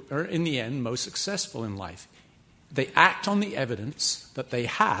who are, in the end, most successful in life. They act on the evidence that they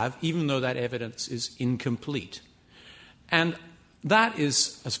have, even though that evidence is incomplete. And that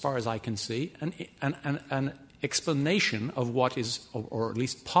is, as far as I can see, an explanation of what is, or at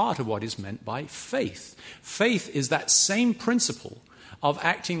least part of what is meant by faith. Faith is that same principle of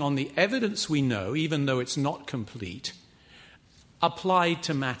acting on the evidence we know, even though it's not complete, applied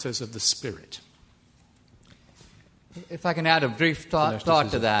to matters of the Spirit. If I can add a brief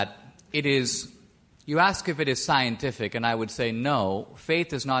thought to that, it is, you ask if it is scientific, and I would say no,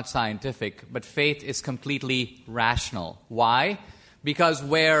 faith is not scientific, but faith is completely rational. Why? Because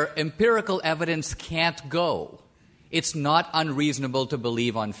where empirical evidence can't go, it's not unreasonable to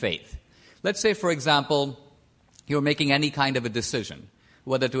believe on faith. Let's say, for example, you're making any kind of a decision,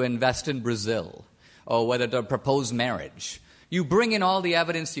 whether to invest in Brazil or whether to propose marriage. You bring in all the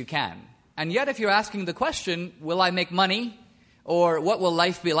evidence you can. And yet if you're asking the question, will I make money? Or what will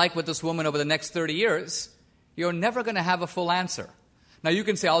life be like with this woman over the next 30 years? You're never going to have a full answer. Now you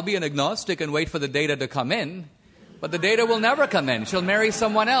can say, I'll be an agnostic and wait for the data to come in. But the data will never come in. She'll marry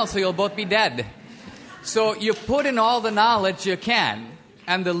someone else, so you'll both be dead. So you put in all the knowledge you can,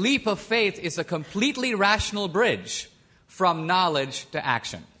 and the leap of faith is a completely rational bridge from knowledge to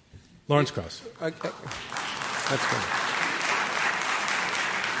action. Lawrence Krauss. That's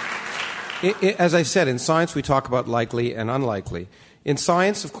good. As I said, in science we talk about likely and unlikely. In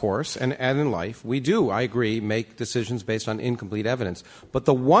science, of course, and in life, we do, I agree, make decisions based on incomplete evidence. But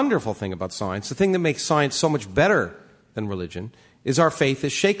the wonderful thing about science, the thing that makes science so much better than religion, is our faith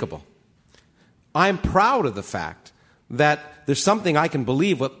is shakeable. I'm proud of the fact that there's something I can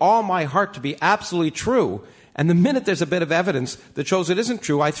believe with all my heart to be absolutely true, and the minute there's a bit of evidence that shows it isn't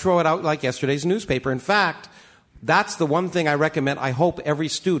true, I throw it out like yesterday's newspaper. In fact, that's the one thing I recommend, I hope every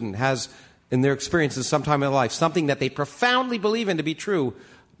student has in their experiences sometime in their life, something that they profoundly believe in to be true,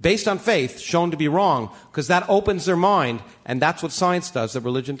 based on faith, shown to be wrong, because that opens their mind, and that's what science does that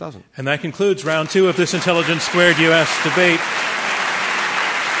religion doesn't. And that concludes round 2 of this Intelligence Squared U.S. debate,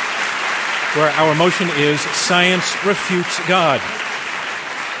 where our motion is Science Refutes God.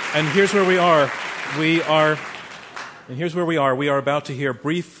 And here's where we are. We are about to hear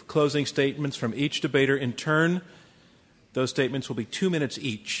brief closing statements from each debater in turn. Those statements will be 2 minutes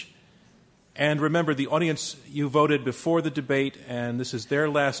each. And remember, the audience, you voted before the debate, and this is their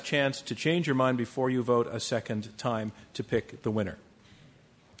last chance to change your mind before you vote a second time to pick the winner.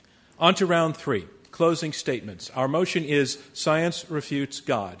 On to round 3, closing statements. Our motion is Science Refutes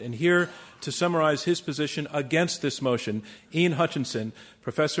God. And here to summarize his position against this motion, Ian Hutchinson,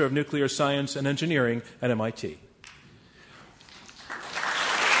 Professor of Nuclear Science and Engineering at MIT.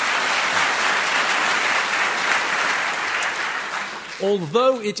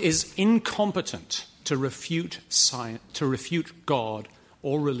 Although it is incompetent to refute God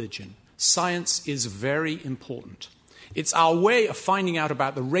or religion, science is very important. It's our way of finding out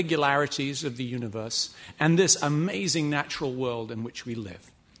about the regularities of the universe and this amazing natural world in which we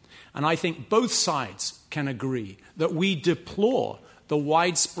live. And I think both sides can agree that we deplore the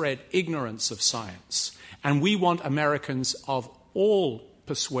widespread ignorance of science, and we want Americans of all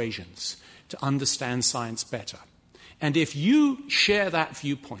persuasions to understand science better. And if you share that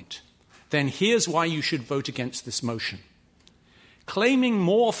viewpoint, then here's why you should vote against this motion. Claiming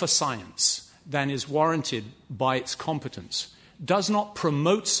more for science than is warranted by its competence does not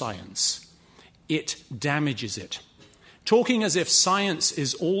promote science, it damages it. Talking as if science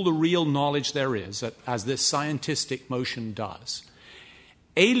is all the real knowledge there is, as this scientistic motion does,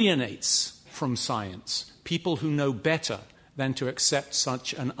 alienates from science people who know better than to accept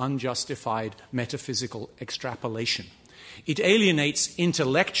such an unjustified metaphysical extrapolation. It alienates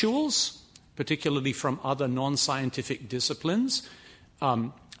intellectuals, particularly from other non-scientific disciplines,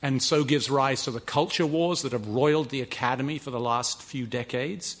 and so gives rise to the culture wars that have roiled the academy for the last few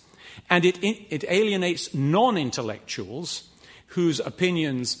decades. And it alienates non-intellectuals whose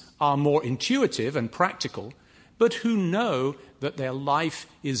opinions are more intuitive and practical, but who know that their life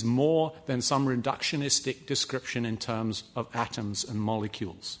is more than some reductionistic description in terms of atoms and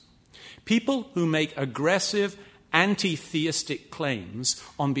molecules. People who make aggressive anti-theistic claims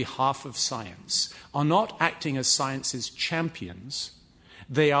on behalf of science are not acting as science's champions.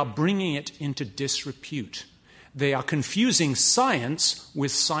 They are bringing it into disrepute. They are confusing science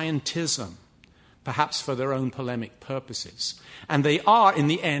with scientism, perhaps for their own polemic purposes. And they are, in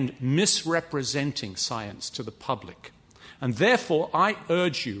the end, misrepresenting science to the public. And therefore, I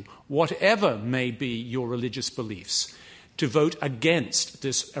urge you, whatever may be your religious beliefs, to vote against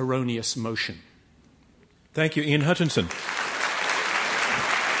this erroneous motion. Thank you, Ian Hutchinson.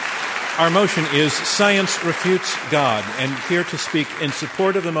 Our motion is Science Refutes God. And here to speak in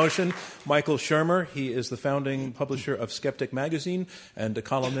support of the motion, Michael Shermer. He is the founding publisher of Skeptic Magazine and a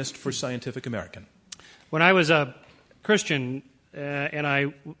columnist for Scientific American. When I was a Christian and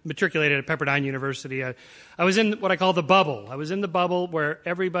I matriculated at Pepperdine University, I was in what I call the bubble. I was in the bubble where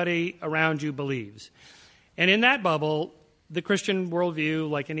everybody around you believes. And in that bubble, the Christian worldview,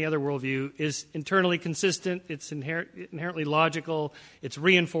 like any other worldview, is internally consistent. It's inherently logical. It's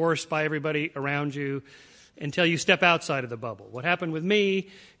reinforced by everybody around you until you step outside of the bubble. What happened with me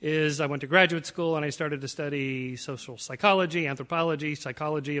is I went to graduate school and I started to study social psychology, anthropology,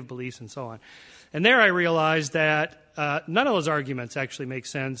 psychology of beliefs, and so on. And there I realized that none of those arguments actually make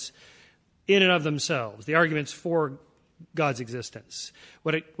sense in and of themselves, the arguments for God's existence.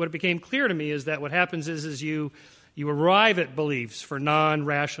 What it became clear to me is that what happens is you arrive at beliefs for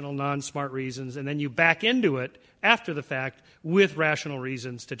non-rational, non-smart reasons, and then you back into it after the fact with rational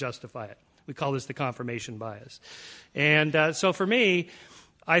reasons to justify it. We call this the confirmation bias. And so for me,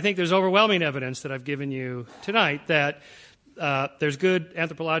 I think there's overwhelming evidence that I've given you tonight that there's good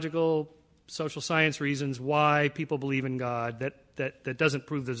anthropological, social science reasons why people believe in God that doesn't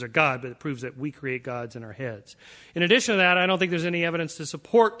prove there's a God, but it proves that we create gods in our heads. In addition to that, I don't think there's any evidence to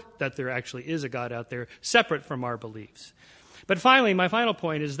support that there actually is a God out there separate from our beliefs. But finally, my final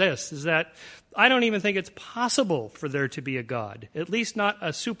point is this, is that I don't even think it's possible for there to be a God, at least not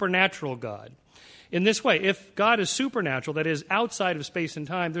a supernatural God. In this way, if God is supernatural, that is outside of space and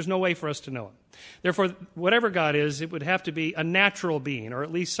time, there's no way for us to know him. Therefore, whatever God is, it would have to be a natural being, or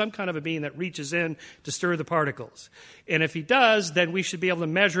at least some kind of a being that reaches in to stir the particles. And if he does, then we should be able to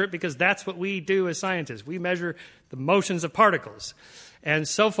measure it, because that's what we do as scientists. We measure the motions of particles. And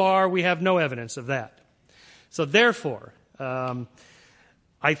so far, we have no evidence of that. So therefore,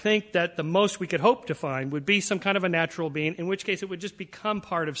 I think that the most we could hope to find would be some kind of a natural being, in which case it would just become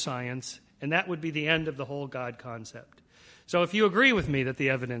part of science, and that would be the end of the whole God concept. So if you agree with me that the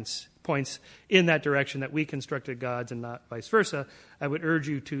evidence points in that direction, that we constructed gods and not vice versa, I would urge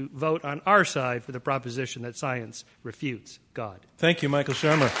you to vote on our side for the proposition that science refutes God. Thank you, Michael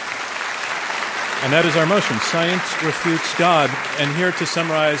Shermer. And that is our motion, Science Refutes God. And here to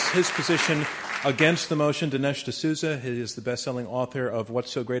summarize his position against the motion, Dinesh D'Souza. He is the best-selling author of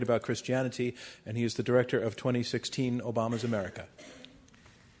What's So Great About Christianity, and he is the director of 2016 Obama's America.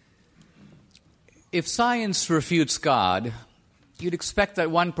 If science refutes God, you'd expect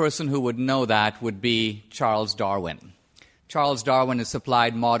that one person who would know that would be Charles Darwin. Charles Darwin has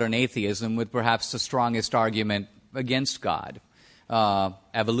supplied modern atheism with perhaps the strongest argument against God,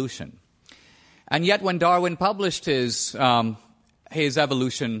 evolution. And yet when Darwin published his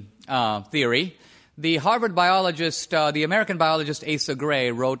evolution theory, the Harvard biologist, the American biologist Asa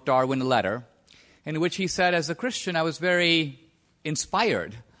Gray wrote Darwin a letter in which he said, as a Christian, I was very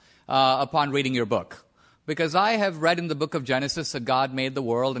inspired upon reading your book, because I have read in the book of Genesis that God made the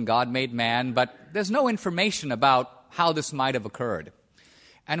world and God made man, but there's no information about how this might have occurred.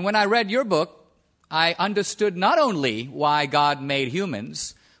 And when I read your book, I understood not only why God made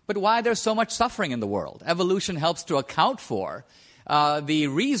humans, but why there's so much suffering in the world. Evolution helps to account for the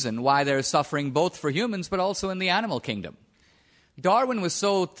reason why there's suffering both for humans but also in the animal kingdom. Darwin was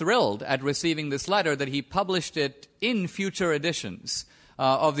so thrilled at receiving this letter that he published it in future editions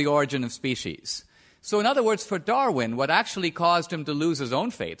of The Origin of Species. So in other words, for Darwin, what actually caused him to lose his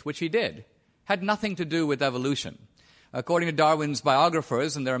own faith, which he did, had nothing to do with evolution. According to Darwin's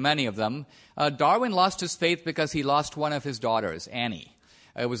biographers, and there are many of them, Darwin lost his faith because he lost one of his daughters, Annie.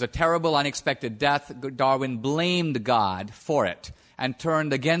 It was a terrible, unexpected death. Darwin blamed God for it and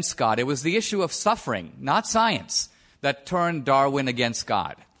turned against God. It was the issue of suffering, not science, that turned Darwin against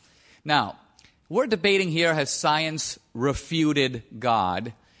God. Now, we're debating here, has science refuted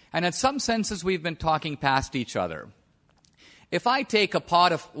God? And in some senses, we've been talking past each other. If I take a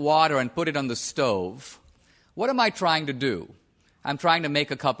pot of water and put it on the stove, what am I trying to do? I'm trying to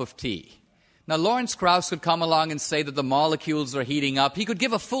make a cup of tea. Now, Lawrence Krauss could come along and say that the molecules are heating up. He could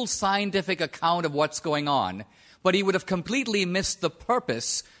give a full scientific account of what's going on, but he would have completely missed the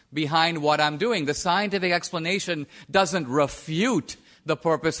purpose behind what I'm doing. The scientific explanation doesn't refute the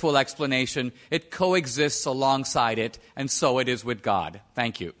purposeful explanation. It coexists alongside it, and so it is with God.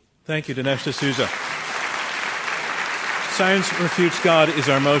 Thank you. Thank you, Dinesh D'Souza. Science Refutes God is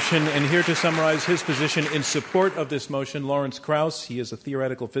our motion, and here to summarize his position in support of this motion, Lawrence Krauss. He is a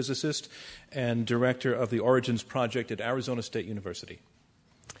theoretical physicist and director of the Origins Project at Arizona State University.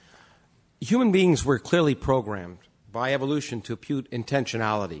 Human beings were clearly programmed by evolution to impute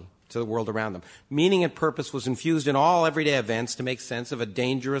intentionality to the world around them. Meaning and purpose was infused in all everyday events to make sense of a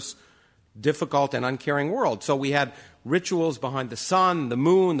dangerous, difficult, and uncaring world. So we had rituals behind the sun, the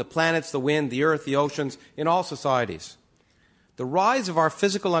moon, the planets, the wind, the earth, the oceans, in all societies. The rise of our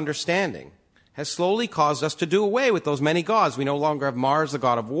physical understanding has slowly caused us to do away with those many gods. We no longer have Mars, the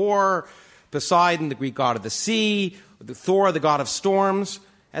god of war, Poseidon, the Greek god of the sea, Thor, the god of storms.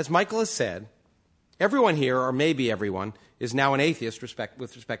 As Michael has said, everyone here, or maybe everyone, is now an atheist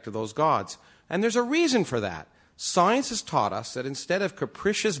with respect to those gods. And there's a reason for that. Science has taught us that instead of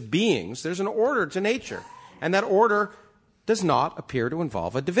capricious beings, there's an order to nature. And that order does not appear to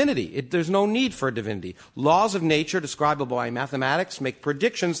involve a divinity. There's no need for a divinity. Laws of nature, describable by mathematics, make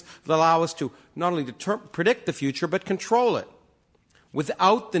predictions that allow us to not only predict the future, but control it,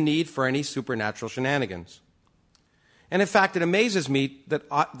 without the need for any supernatural shenanigans. And in fact, it amazes me that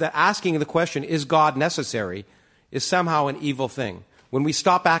asking the question, is God necessary, is somehow an evil thing. When we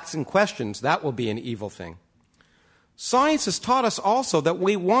stop asking questions, that will be an evil thing. Science has taught us also that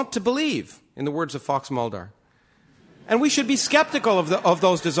we want to believe, in the words of Fox Mulder. And we should be skeptical of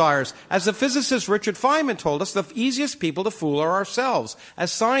those desires. As the physicist Richard Feynman told us, the easiest people to fool are ourselves.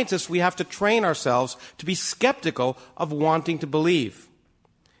 As scientists, we have to train ourselves to be skeptical of wanting to believe.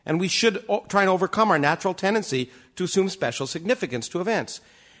 And we should try and overcome our natural tendency to assume special significance to events.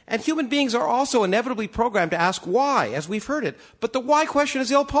 And human beings are also inevitably programmed to ask why, as we've heard it. But the why question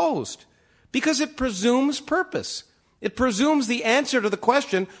is ill-posed, because it presumes purpose. It presumes the answer to the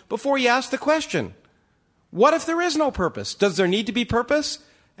question before you ask the question. What if there is no purpose? Does there need to be purpose?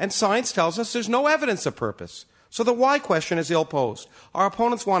 And science tells us there's no evidence of purpose. So the why question is ill-posed. Our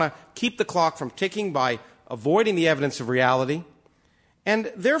opponents want to keep the clock from ticking by avoiding the evidence of reality.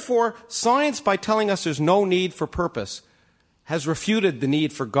 And therefore, science, by telling us there's no need for purpose, has refuted the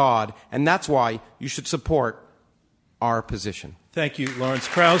need for God, and that's why you should support our position. Thank you, Lawrence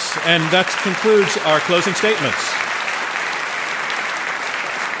Krauss. And that concludes our closing statements.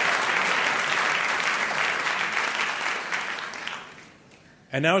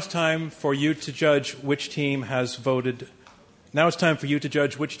 And now it's time for you to judge which team has voted. Now it's time for you to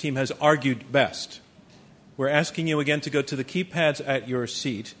judge which team has argued best. We're asking you again to go to the keypads at your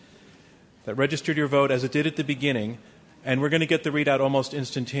seat that registered your vote as it did at the beginning, and we're going to get the readout almost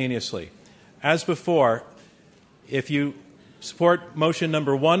instantaneously. As before, if you support motion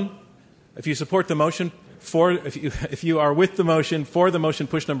number 1, if you support the motion, if you are with the motion, for the motion,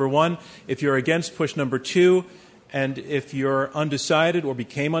 push number 1. If you're against, push number 2. And if you're undecided or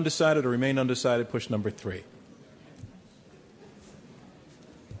became undecided or remain undecided, push number 3.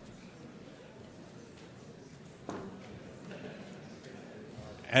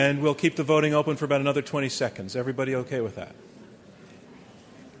 And we'll keep the voting open for about another 20 seconds. Everybody okay with that?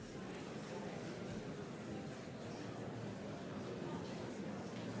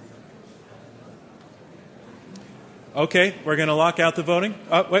 Okay, we're going to lock out the voting.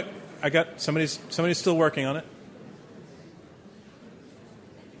 Oh, wait, I got somebody's still working on it.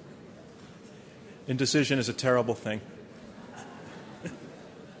 Indecision is a terrible thing.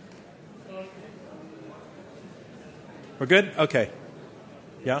 We're good? Okay.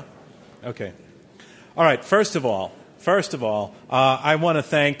 Yeah? Okay. All right. First of all, I want to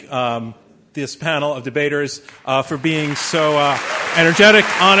thank this panel of debaters for being so energetic,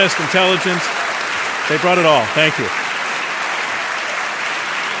 honest, intelligent. They brought it all. Thank you.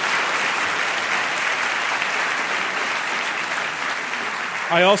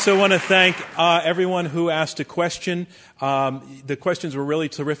 I also want to thank everyone who asked a question. The questions were really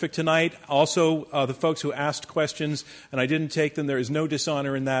terrific tonight. Also, the folks who asked questions, and I didn't take them. There is no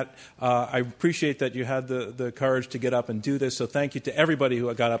dishonor in that. I appreciate that you had the courage to get up and do this. So thank you to everybody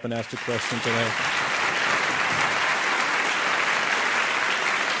who got up and asked a question tonight.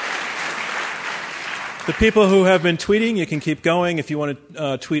 The people who have been tweeting, you can keep going. If you want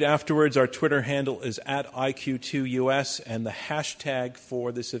to tweet afterwards, our Twitter handle is @IQ2US, and the hashtag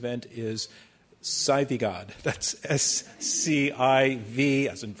for this event is SciVGod. That's SCIV,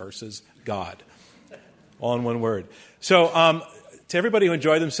 as in versus God, all in one word. So To everybody who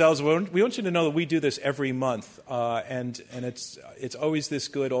enjoyed themselves, we want you to know that we do this every month, and it's always this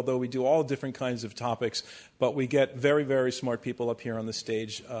good, although we do all different kinds of topics, but we get very, very smart people up here on the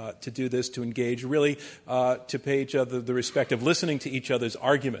stage to do this, to engage, really to pay each other the respect of listening to each other's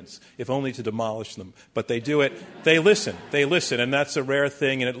arguments, if only to demolish them. But they do it. They listen, and that's a rare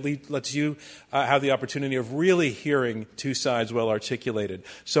thing, and it lets you have the opportunity of really hearing two sides well articulated.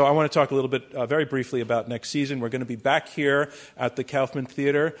 So I want to talk a little bit, very briefly, about next season. We're going to be back here at the Kaufman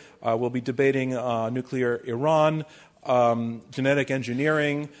Theater. We'll be debating nuclear Iran, genetic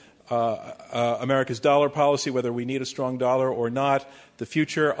engineering, America's dollar policy, whether we need a strong dollar or not, the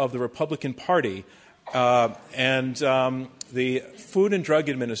future of the Republican Party, and the Food and Drug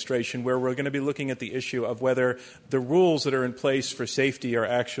Administration, where we're going to be looking at the issue of whether the rules that are in place for safety are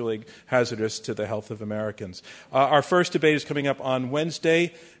actually hazardous to the health of Americans. Our first debate is coming up on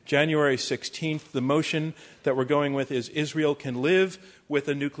Wednesday, January 16th. The motion that we're going with is Israel can live with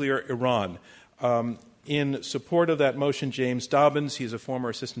a nuclear Iran. In support of that motion, James Dobbins, he's a former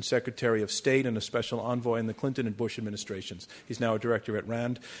Assistant Secretary of State and a Special Envoy in the Clinton and Bush administrations. He's now a director at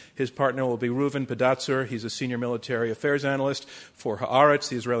RAND. His partner will be Reuven Pedatzer. He's a senior military affairs analyst for Haaretz,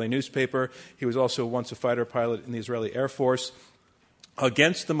 the Israeli newspaper. He was also once a fighter pilot in the Israeli Air Force.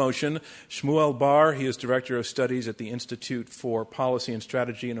 Against the motion, Shmuel Bar, he is Director of Studies at the Institute for Policy and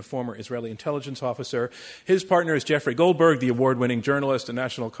Strategy and a former Israeli intelligence officer. His partner is Jeffrey Goldberg, the award-winning journalist and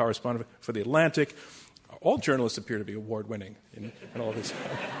national correspondent for The Atlantic. All journalists appear to be award-winning in all this.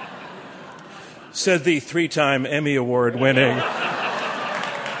 Said the three-time Emmy Award-winning.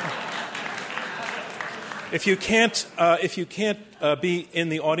 If you can't be in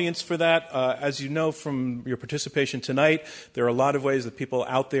the audience for that, as you know from your participation tonight, there are a lot of ways that people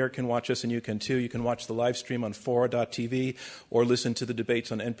out there can watch us, and you can too. You can watch the live stream on Fora.tv or listen to the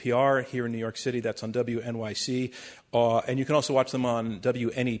debates on NPR here in New York City. That's on WNYC. And you can also watch them on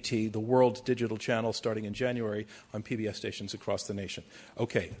WNET, the World Digital Channel, starting in January on PBS stations across the nation.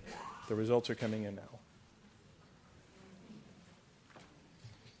 Okay, the results are coming in now.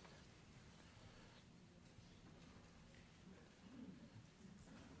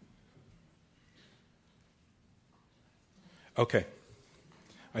 Okay,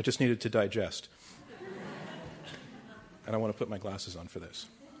 I just needed to digest. And I want to put my glasses on for this.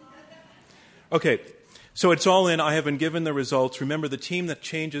 Okay, so it's all in. I have been given the results. Remember, the team that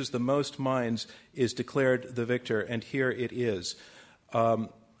changes the most minds is declared the victor, and here it is.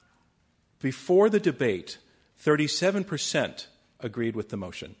 Before the debate, 37% agreed with the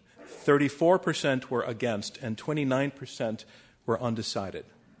motion, 34% were against, and 29% were undecided.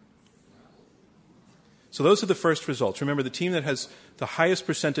 So those are the first results. Remember, the team that has the highest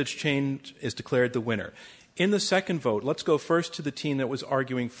percentage change is declared the winner. In the second vote, let's go first to the team that was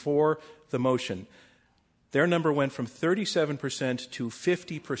arguing for the motion. Their number went from 37% to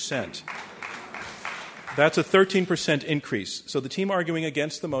 50%. That's a 13% increase. So the team arguing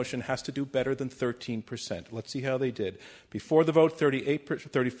against the motion has to do better than 13%. Let's see how they did. Before the vote,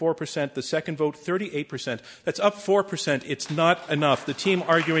 34%. The second vote, 38%. That's up 4%. It's not enough. The team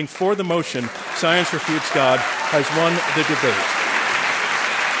arguing for the motion, Science Refutes God, has won the debate.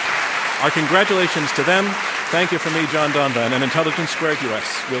 Our congratulations to them. Thank you from me, John Donvan, and Intelligence Squared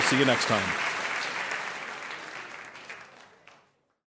US. We'll see you next time.